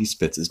that's why he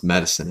spits his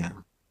medicine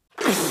out.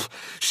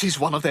 She's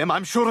one of them,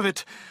 I'm sure of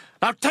it.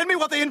 Now tell me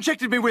what they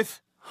injected me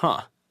with.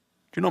 Huh.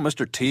 Do you know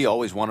Mr. T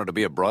always wanted to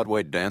be a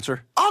Broadway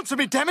dancer? Answer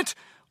me, damn it!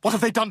 What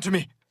have they done to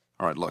me?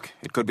 All right, look,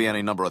 it could be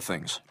any number of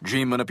things.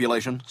 Gene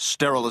manipulation,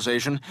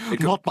 sterilization. It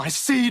could... Not my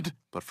seed!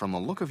 But from the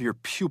look of your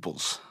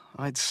pupils,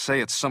 I'd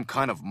say it's some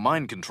kind of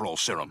mind control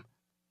serum.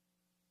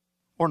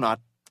 Or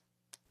not.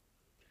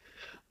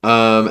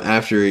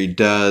 After he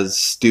does,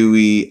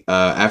 Stewie,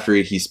 after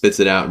he spits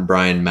it out and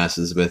Brian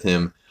messes with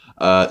him,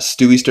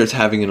 Stewie starts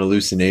having an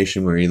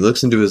hallucination where he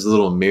looks into his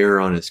little mirror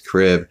on his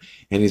crib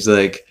and he's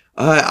like,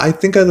 I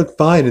think I look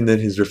fine. And then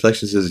his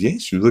reflection says,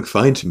 yes, you look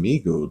fine to me,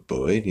 good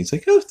boy. And he's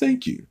like, oh,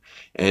 thank you.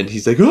 And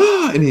he's like,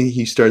 ah, and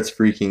he starts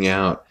freaking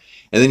out.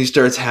 And then he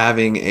starts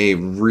having a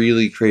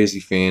really crazy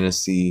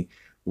fantasy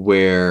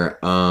where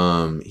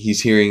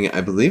he's hearing, I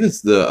believe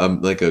it's the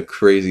like a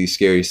crazy,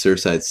 scary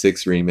Surfside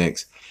 6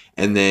 remix.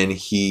 And then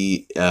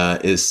he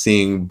is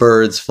seeing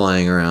birds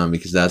flying around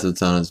because that's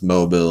what's on his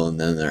mobile.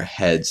 And then their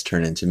heads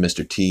turn into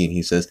Mr. T. And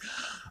he says,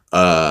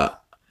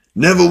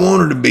 never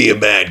wanted to be a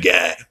bad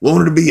guy.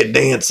 Wanted to be a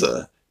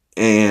dancer.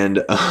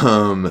 And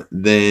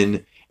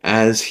then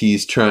as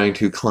he's trying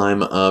to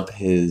climb up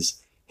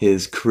his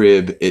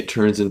crib, it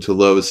turns into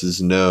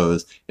Lois's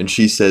nose. And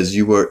she says,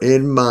 you are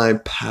in my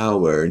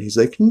power. And he's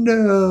like,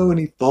 no. And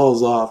he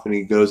falls off and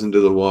he goes into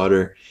the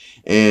water.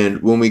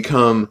 And when we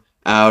come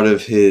out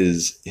of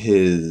his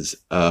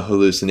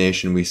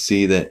hallucination, we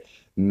see that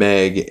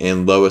Meg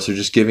and Lois are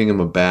just giving him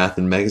a bath,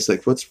 and Meg is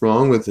like, what's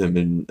wrong with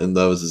him? And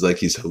Lois is like,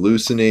 he's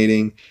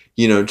hallucinating,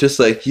 you know, just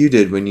like you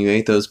did when you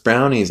ate those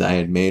brownies I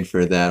had made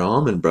for that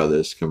Almond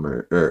Brothers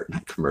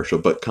not commercial,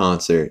 but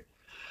concert.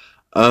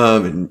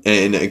 And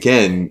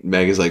again,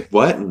 Meg is like,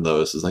 what? And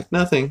Lois is like,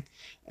 nothing.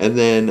 And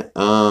then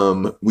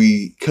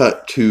we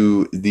cut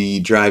to the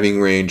driving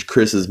range.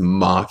 Chris is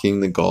mocking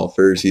the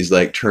golfers. He's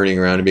like turning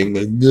around and being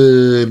like,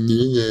 nah,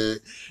 nah.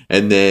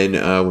 And then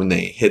when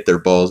they hit their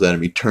balls at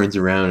him, he turns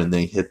around and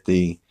they hit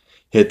the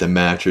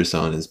mattress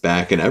on his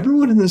back. And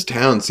everyone in this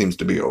town seems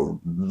to be a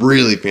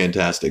really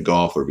fantastic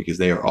golfer because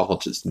they are all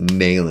just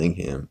nailing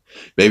him.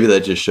 Maybe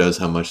that just shows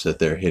how much that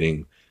they're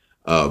hitting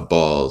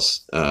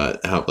balls,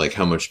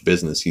 how much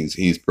business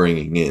he's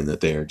bringing in, that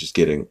they're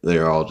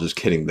all just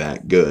getting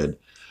that good.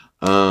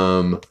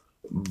 But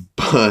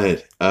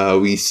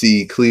we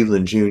see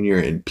Cleveland Jr.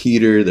 and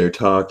Peter, they're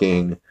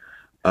talking.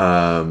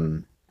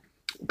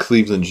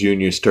 Cleveland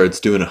Jr. starts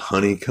doing a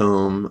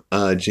honeycomb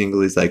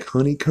jingle. He's like,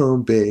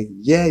 honeycomb big,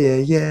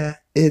 yeah,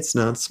 it's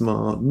not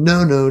small,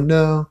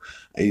 no.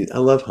 I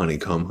love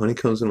honeycomb.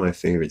 Honeycomb's one of my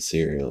favorite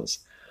cereals.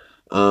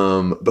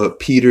 But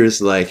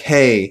Peter's like,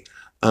 hey,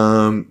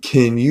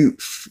 can you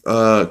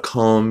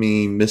call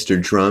me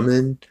Mr.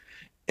 Drummond?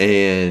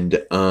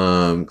 And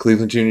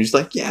Cleveland Jr.'s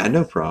like, yeah,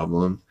 no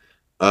problem.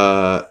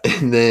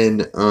 And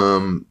then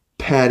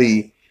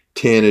Patty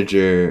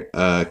Tanager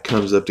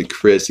comes up to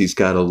Chris. He's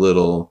got a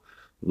little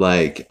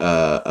like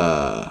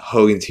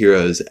Hogan's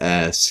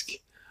Heroes-esque he's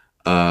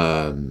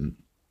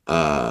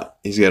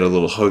got a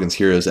little Hogan's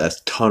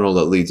Heroes-esque tunnel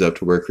that leads up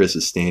to where Chris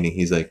is standing.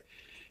 He's like,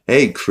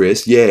 hey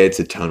Chris, yeah, it's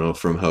a tunnel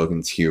from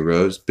Hogan's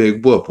Heroes.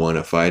 Big whoop,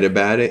 wanna fight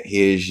about it?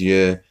 Here's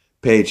your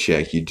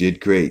paycheck. You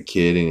did great,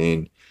 kid.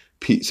 And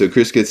so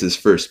Chris gets his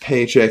first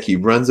paycheck. He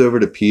runs over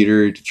to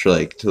Peter to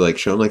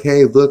show him like,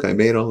 hey, look, I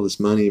made all this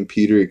money. And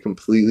Peter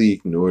completely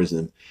ignores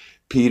him.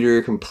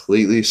 Peter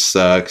completely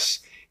sucks.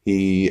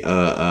 He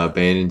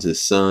abandons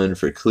his son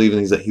for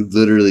Cleveland. He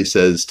literally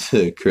says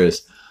to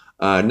Chris,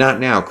 not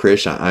now,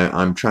 Chris.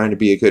 I'm trying to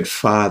be a good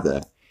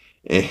father.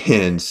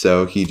 And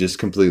so he just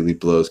completely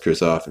blows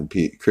Chris off. And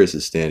Chris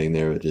is standing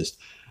there with just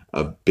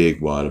a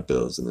big wad of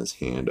bills in his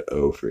hand.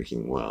 Oh,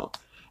 freaking well.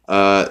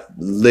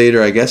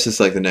 Later, I guess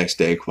it's like the next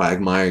day,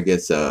 Quagmire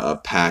gets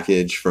a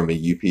package from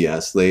a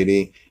UPS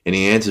lady. And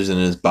he answers in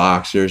his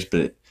boxers,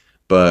 but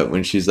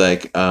when she's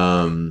like,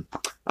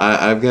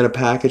 I've got a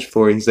package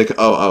for you, he's like,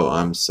 oh,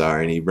 I'm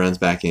sorry. And he runs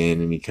back in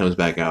and he comes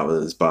back out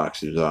with his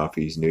boxers off.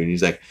 He's new. And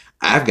he's like,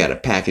 I've got a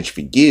package for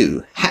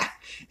you. Ha!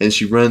 And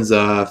she runs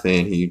off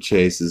and he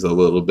chases a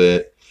little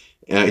bit.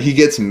 He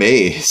gets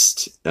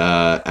maced,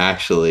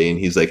 actually. And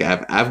he's like,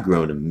 I've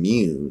grown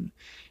immune.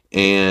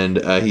 And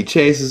he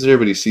chases her,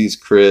 but he sees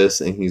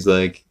Chris. And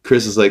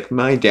Chris is like,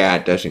 my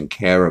dad doesn't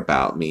care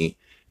about me.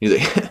 He's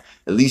like,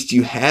 at least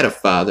you had a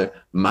father.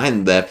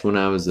 Mine left when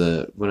I was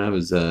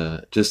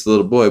just a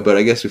little boy. But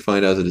I guess we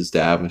find out that his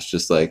dad was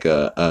just like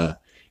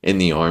in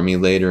the army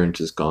later and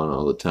just gone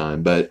all the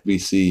time. But we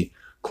see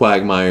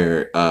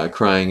Quagmire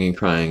crying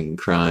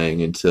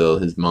until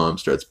his mom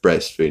starts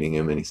breastfeeding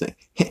him, and he's like,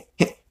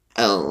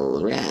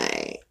 all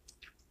right,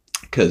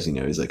 because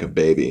he's like a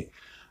baby.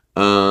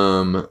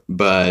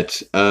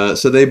 But so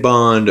they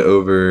bond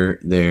over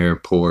their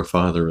poor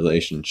father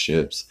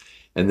relationships.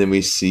 And then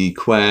we see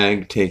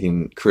Quag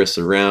taking Chris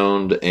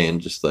around and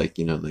just like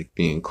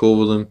being cool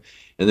with him.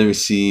 And then we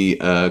see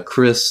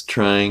Chris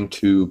trying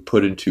to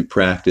put into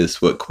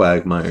practice what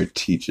Quagmire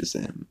teaches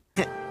him.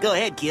 Go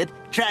ahead, kid.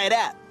 Try it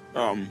out.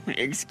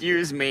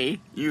 Excuse me.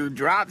 You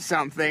dropped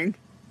something.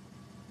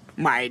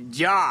 My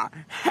jaw.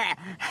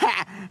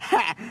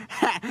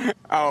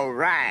 All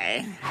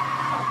right.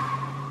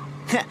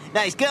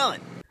 Nice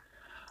going.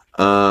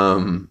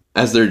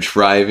 As they're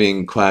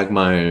driving,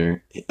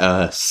 Quagmire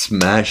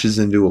smashes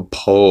into a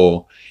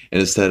pole,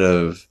 and instead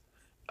of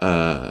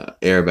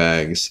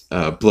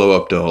airbags, blow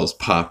up dolls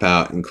pop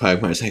out, and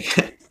Quagmire's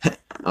like,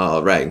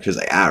 all right, and she's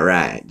like, all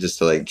right, just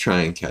to like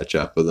try and catch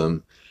up with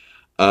them.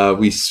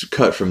 We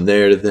cut from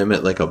there to them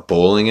at like a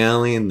bowling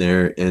alley, and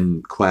they're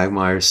in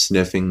Quagmire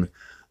sniffing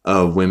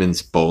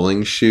women's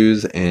bowling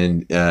shoes,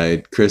 and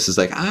Chris is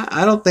like,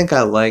 I don't think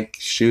I like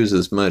shoes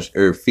as much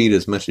or feet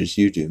as much as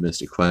you do,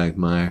 Mr.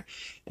 Quagmire.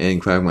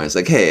 And Quagmire's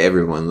like, hey,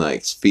 everyone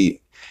likes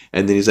feet.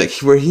 And then he's like,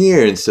 we're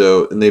here, and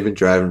they've been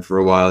driving for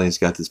a while, and he's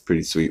got this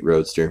pretty sweet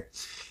roadster.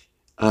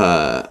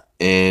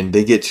 And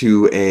they get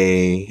to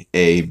a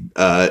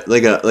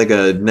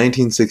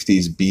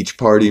 1960s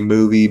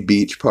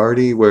beach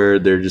party where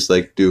they're just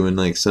like doing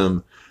like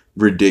some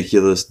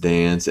ridiculous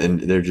dance, and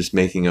they're just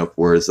making up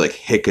words like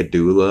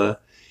hickadoola,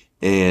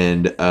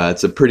 and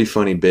it's a pretty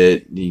funny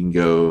bit. You can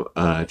go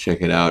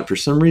check it out. For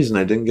some reason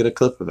I didn't get a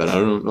clip of it. I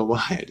don't know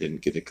why I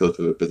didn't get a clip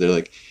of it, but they're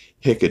like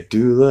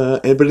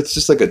hickadoola, but it's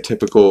just like a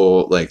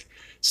typical like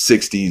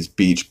 60s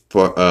beach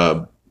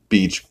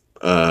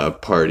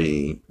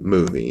party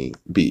movie,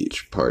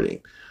 beach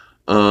party.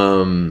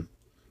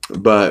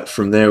 But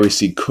from there we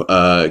see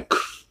not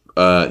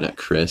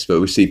Chris, but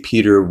we see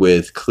Peter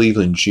with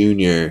Cleveland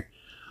Jr.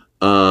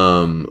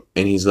 And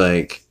he's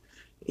like,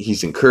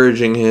 he's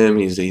encouraging him.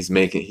 He's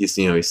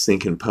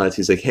sinking putts.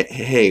 He's like,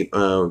 hey,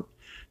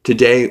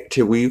 today,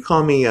 will you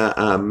call me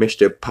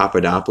Mr.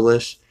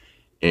 Papadopoulos?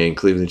 And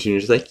Cleveland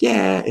Jr.'s like,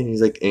 yeah. And he's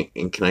like,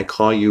 and can I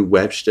call you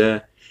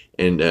Webster?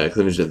 And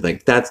Cleveland's just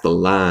like, that's the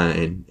line.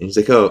 And he's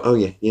like, oh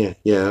yeah,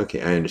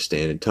 okay, I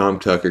understand. And Tom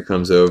Tucker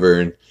comes over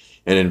and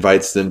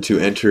invites them to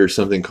enter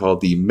something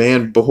called the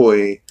Man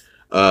Boy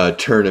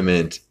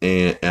tournament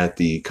at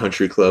the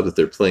country club that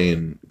they're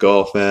playing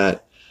golf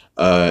at.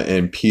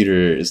 And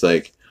Peter is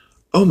like,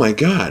 oh my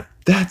God,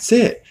 that's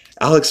it.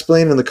 I'll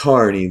explain in the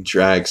car. And he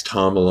drags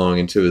Tom along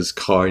into his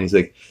car. And he's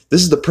like,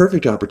 this is the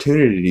perfect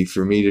opportunity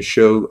for me to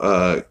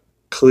show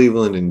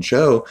Cleveland and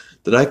Joe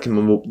that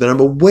I'm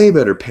a way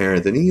better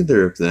parent than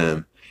either of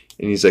them.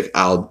 And he's like,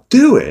 I'll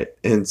do it.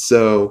 And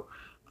so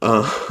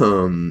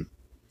from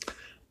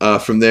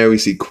there we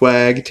see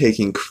Quag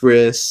taking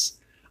Chris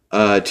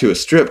to a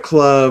strip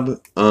club.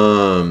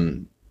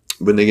 When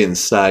they get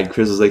inside,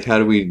 Chris is like, how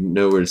do we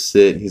know where to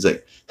sit? And he's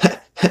like,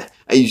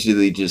 I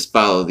usually just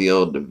follow the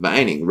old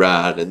divining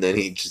rod. And then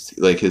he just,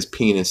 like, his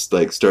penis,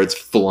 like, starts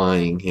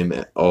flying him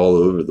all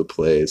over the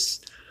place.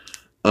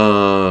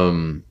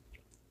 Some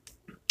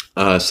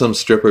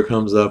stripper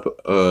comes up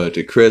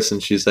to Chris,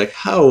 and she's like,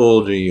 how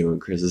old are you?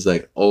 And Chris is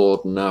like,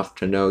 old enough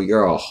to know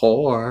you're a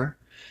whore.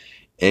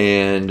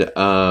 And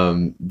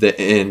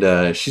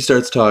she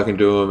starts talking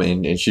to him,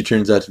 and she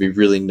turns out to be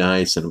really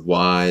nice and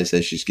wise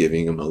as she's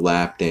giving him a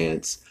lap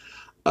dance.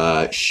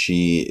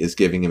 She is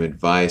giving him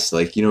advice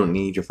like, you don't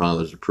need your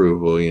father's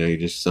approval.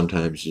 You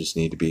sometimes just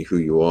need to be who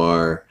you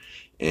are,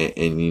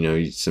 and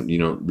you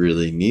don't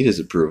really need his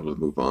approval to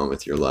move on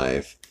with your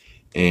life.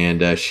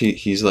 And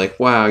he's like,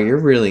 wow, you're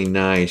really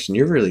nice and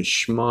you're really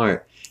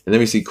smart. And then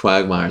we see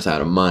Quagmire's out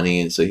of money,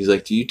 and so he's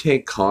like, do you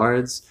take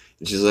cards?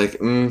 And she's like,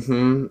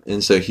 mm-hmm.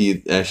 And so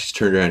as she's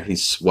turned around, he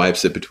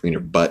swipes it between her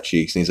butt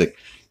cheeks, and he's like,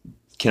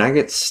 can I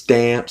get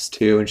stamps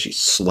too? And she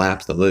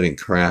slaps the living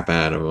crap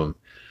out of him.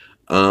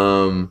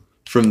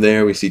 From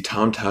there, we see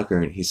Tom Tucker,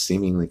 and he's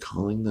seemingly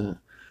calling the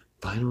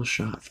final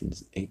shot from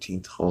the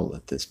 18th hole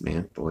at this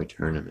man-boy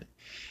tournament.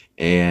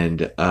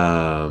 And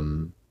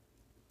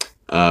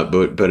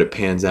but it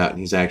pans out, and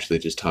he's actually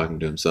just talking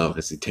to himself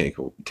as he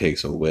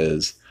takes a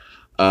whiz.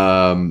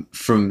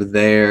 From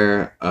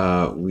there,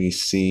 we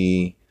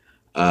see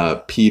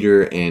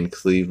Peter and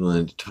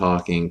Cleveland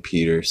talking.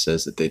 Peter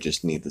says that they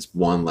just need this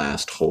one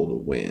last hole to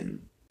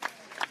win.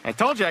 I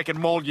told you I could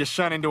mold your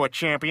son into a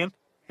champion.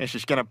 This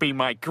is gonna be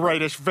my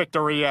greatest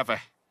victory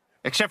ever.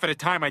 Except for the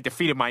time I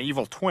defeated my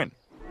evil twin.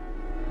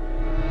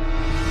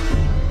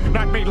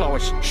 Not me,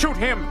 Lois. Shoot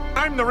him.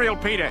 I'm the real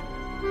Peter.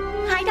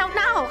 I don't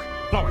know.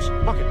 Lois,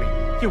 look at me.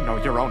 You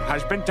know your own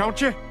husband, don't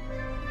you?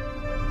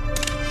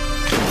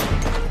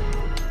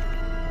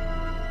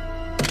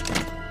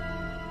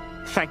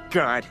 Thank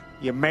God.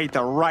 You made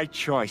the right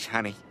choice,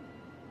 honey.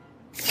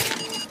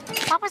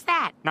 What was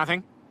that?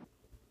 Nothing.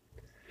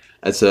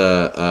 That's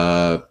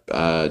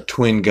a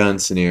twin gun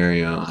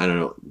scenario. I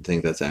don't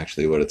think that's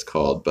actually what it's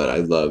called, but I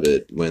love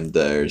it when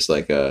there's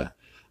like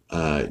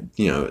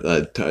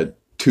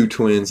two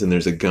twins and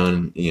there's a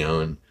gun,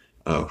 and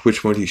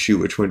which one do you shoot?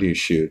 Which one do you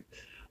shoot?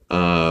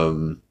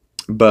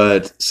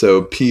 But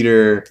so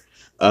Peter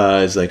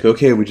is like,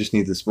 okay, we just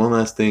need this one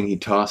last thing. He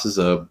tosses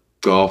a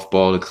golf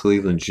ball to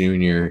Cleveland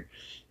Jr.,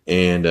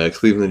 and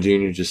Cleveland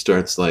Jr. just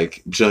starts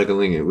like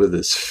juggling it with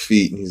his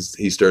feet, and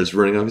he starts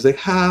running off. He's like,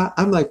 ha,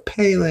 I'm like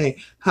Pele.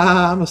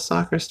 Ha, I'm a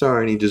soccer star.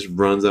 And he just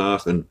runs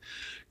off, and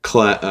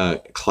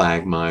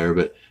Quagmire,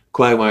 but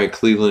Quagmire,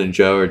 Cleveland, and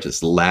Joe are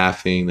just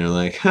laughing. They're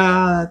like,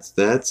 "Ha,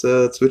 that's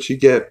what you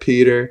get,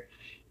 Peter."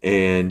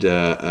 And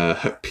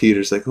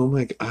Peter's like, "Oh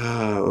my,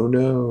 oh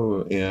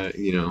no," yeah,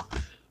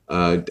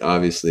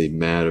 obviously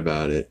mad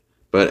about it.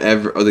 But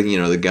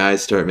the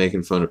guys start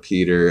making fun of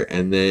Peter,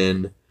 and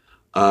then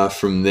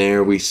from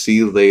there we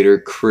see later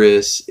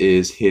Chris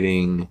is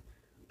hitting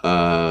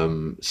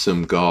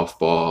some golf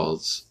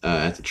balls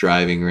at the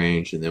driving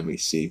range, and then we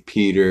see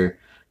Peter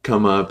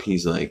come up.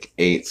 He's like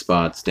 8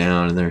 spots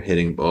down, and they're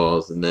hitting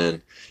balls, and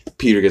then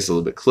Peter gets a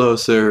little bit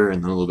closer,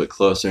 and then a little bit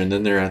closer, and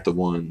then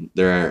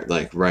they're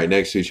like right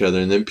next to each other,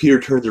 and then Peter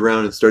turns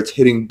around and starts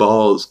hitting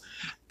balls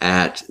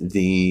at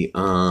the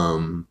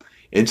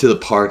into the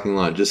parking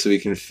lot just so he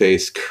can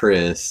face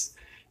Chris,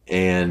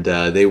 and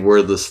they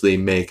wordlessly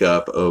make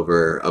up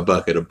over a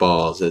bucket of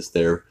balls as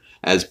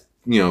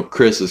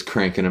Chris is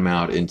cranking him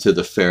out into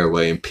the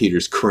fairway, and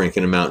Peter's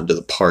cranking him out into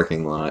the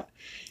parking lot,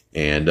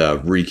 and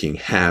wreaking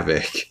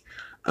havoc.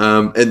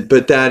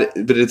 But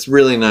it's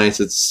really nice.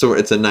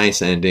 It's a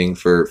nice ending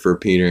for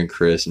Peter and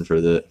Chris, and for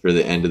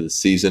the end of the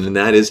season, and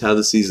that is how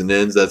the season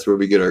ends. That's where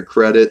we get our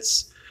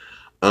credits.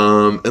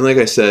 And like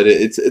I said,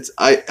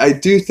 I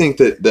do think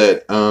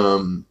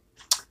that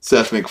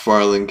Seth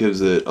MacFarlane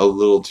gives it a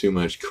little too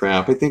much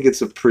crap. I think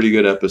it's a pretty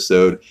good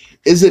episode.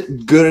 Is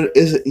it good?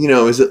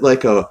 Is it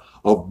like a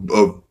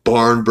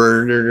barn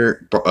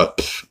burner,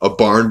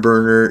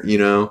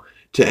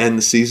 to end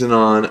the season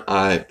on?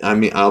 I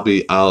mean,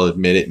 I'll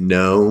admit it,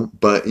 no,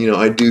 but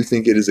I do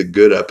think it is a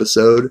good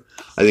episode.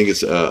 I think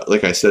it's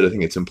like I said, I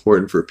think it's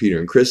important for Peter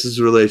and Chris's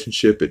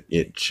relationship.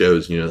 It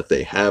shows that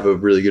they have a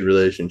really good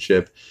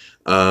relationship.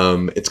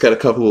 It's got a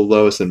couple of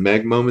Lois and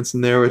Meg moments in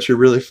there which are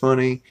really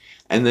funny.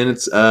 And then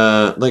it's,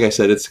 like I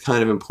said, it's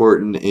kind of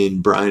important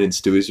in Brian and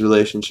Stewie's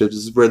relationships.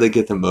 This is where they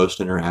get the most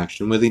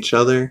interaction with each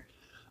other.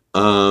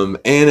 And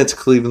it's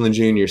Cleveland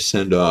Jr.'s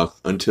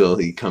send-off until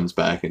he comes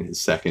back in his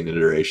second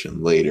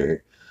iteration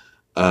later,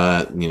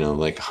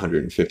 like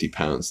 150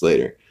 pounds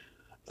later.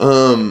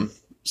 But,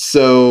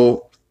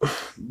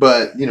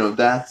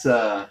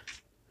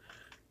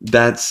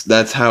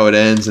 that's how it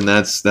ends, and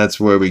that's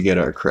where we get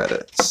our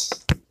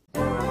credits.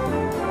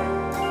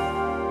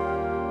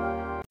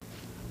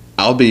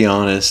 I'll be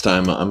honest,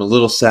 I'm a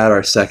little sad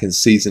our second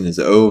season is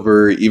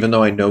over, even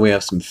though I know we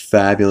have some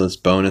fabulous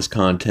bonus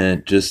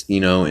content just,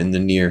 in the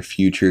near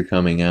future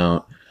coming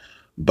out.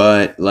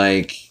 But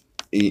like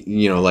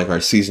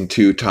our season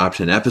 2 top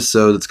 10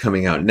 episode that's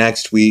coming out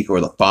next week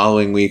or the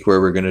following week,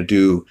 where we're going to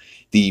do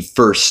the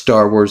first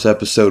Star Wars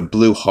episode,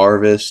 Blue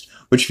Harvest,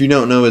 which, if you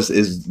don't know, was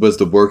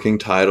the working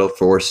title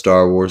for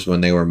Star Wars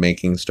when they were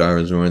making Star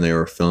Wars, when they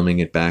were filming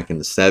it back in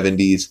the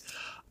 70s.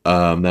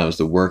 That was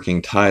the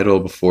working title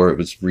before it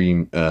was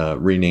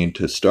renamed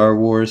to Star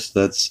Wars.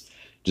 That's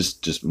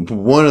just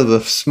one of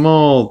the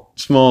small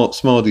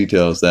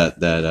details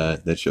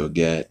that you'll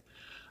get.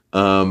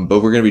 But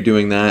we're going to be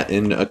doing that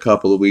in a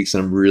couple of weeks,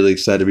 and I'm really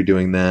excited to be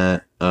doing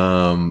that.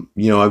 I've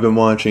been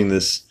watching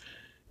this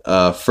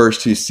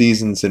first 2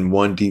 seasons in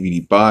one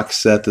DVD box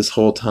set this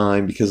whole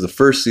time, because the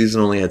first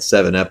season only had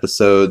 7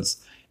 episodes.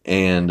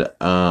 And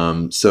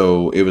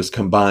so it was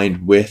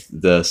combined with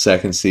the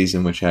second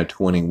season, which had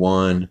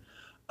 21,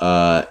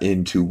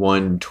 into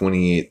one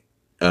 28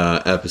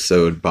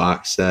 episode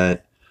box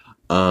set.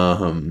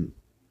 And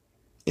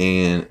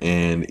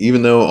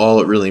even though all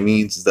it really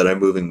means is that I'm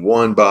moving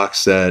one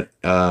box set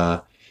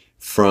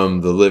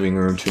from the living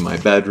room to my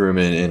bedroom,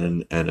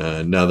 and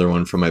another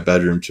one from my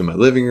bedroom to my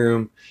living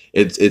room,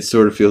 it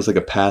sort of feels like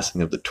a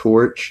passing of the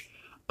torch.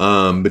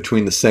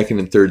 Between the second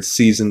and third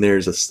season,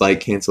 there's a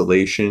slight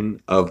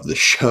cancellation of the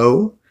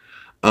show,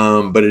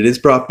 but it is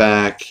brought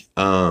back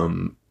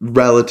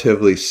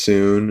relatively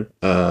soon,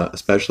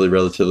 especially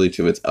relatively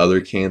to its other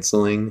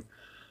canceling.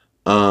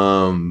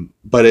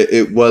 But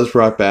it was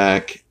brought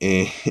back,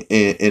 and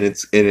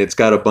it's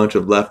got a bunch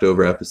of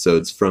leftover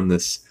episodes from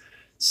this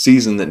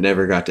season that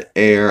never got to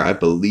air. I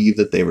believe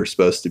that they were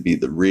supposed to be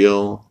the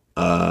real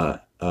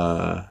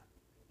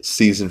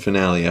season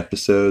finale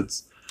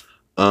episodes.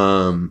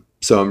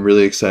 So I'm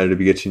really excited to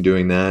be getting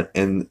doing that.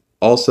 And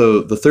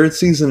also, the third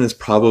season is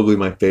probably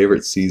my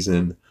favorite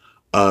season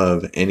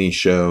of any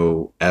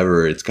show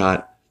ever. It's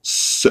got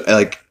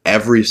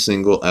every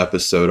single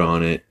episode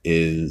on it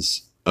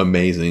is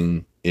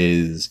amazing,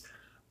 is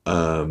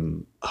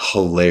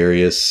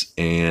hilarious,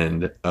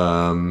 and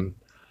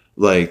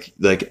like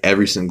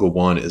every single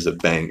one is a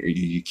banger.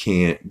 You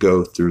can't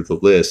go through the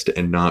list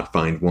and not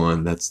find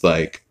one that's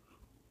like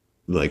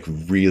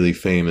really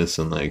famous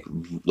and like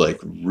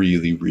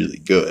really, really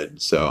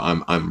good. So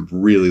I'm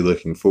really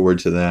looking forward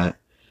to that.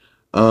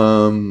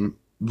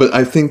 But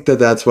I think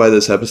that's why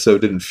this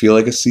episode didn't feel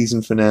like a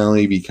season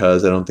finale,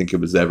 because I don't think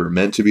it was ever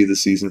meant to be the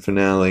season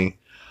finale.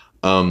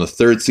 The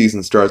third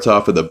season starts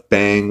off with a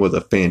bang, with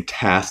a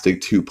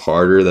fantastic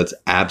 2-parter that's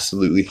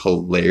absolutely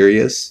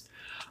hilarious.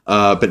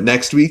 But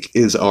next week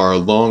is our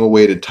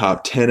long-awaited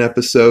top 10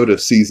 episode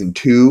of season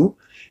 2.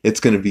 It's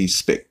going to be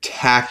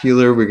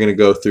spectacular. We're going to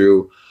go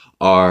through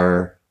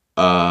our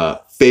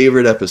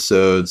favorite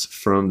episodes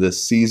from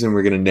this season.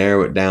 We're going to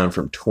narrow it down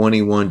from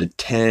 21 to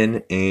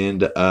 10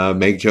 and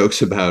make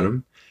jokes about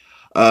them.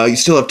 You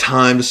still have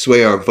time to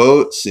sway our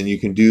votes, and you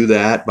can do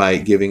that by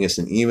giving us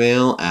an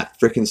email at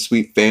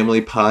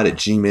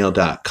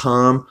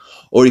frickinsweetfamilypod@gmail.com,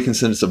 or you can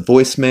send us a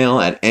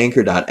voicemail at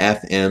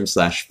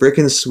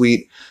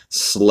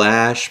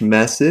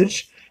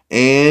anchor.fm/frickinsweet/message.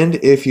 And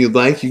if you'd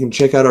like, you can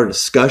check out our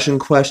discussion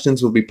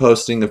questions. We'll be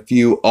posting a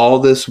few all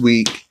this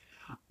week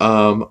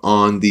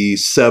on the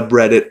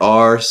subreddit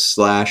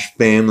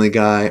r/Family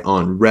Guy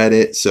on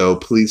Reddit, so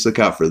please look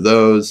out for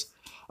those.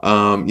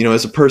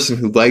 As a person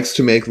who likes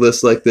to make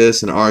lists like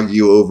this and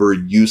argue over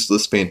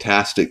useless,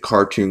 fantastic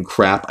cartoon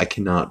crap, I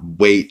cannot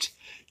wait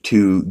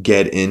to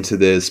get into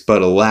this.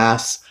 But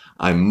alas,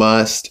 I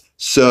must.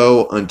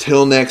 So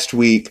until next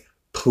week,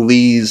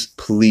 please,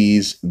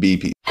 please be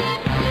peaceful.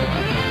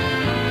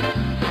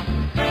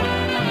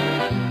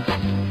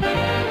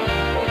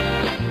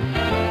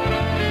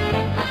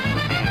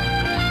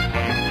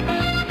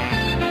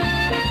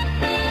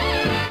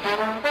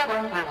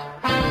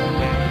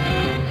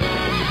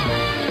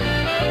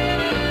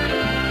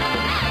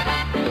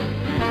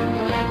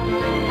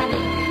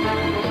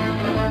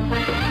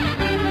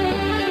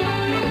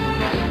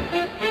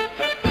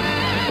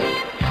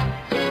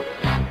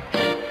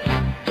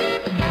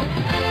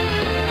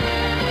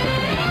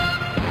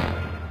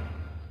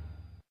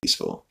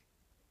 Peaceful.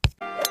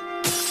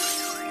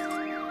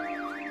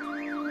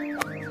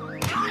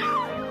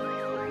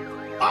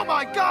 Oh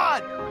my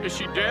God! Is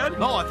she dead?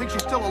 No, I think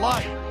she's still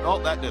alive. Oh,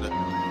 that did it.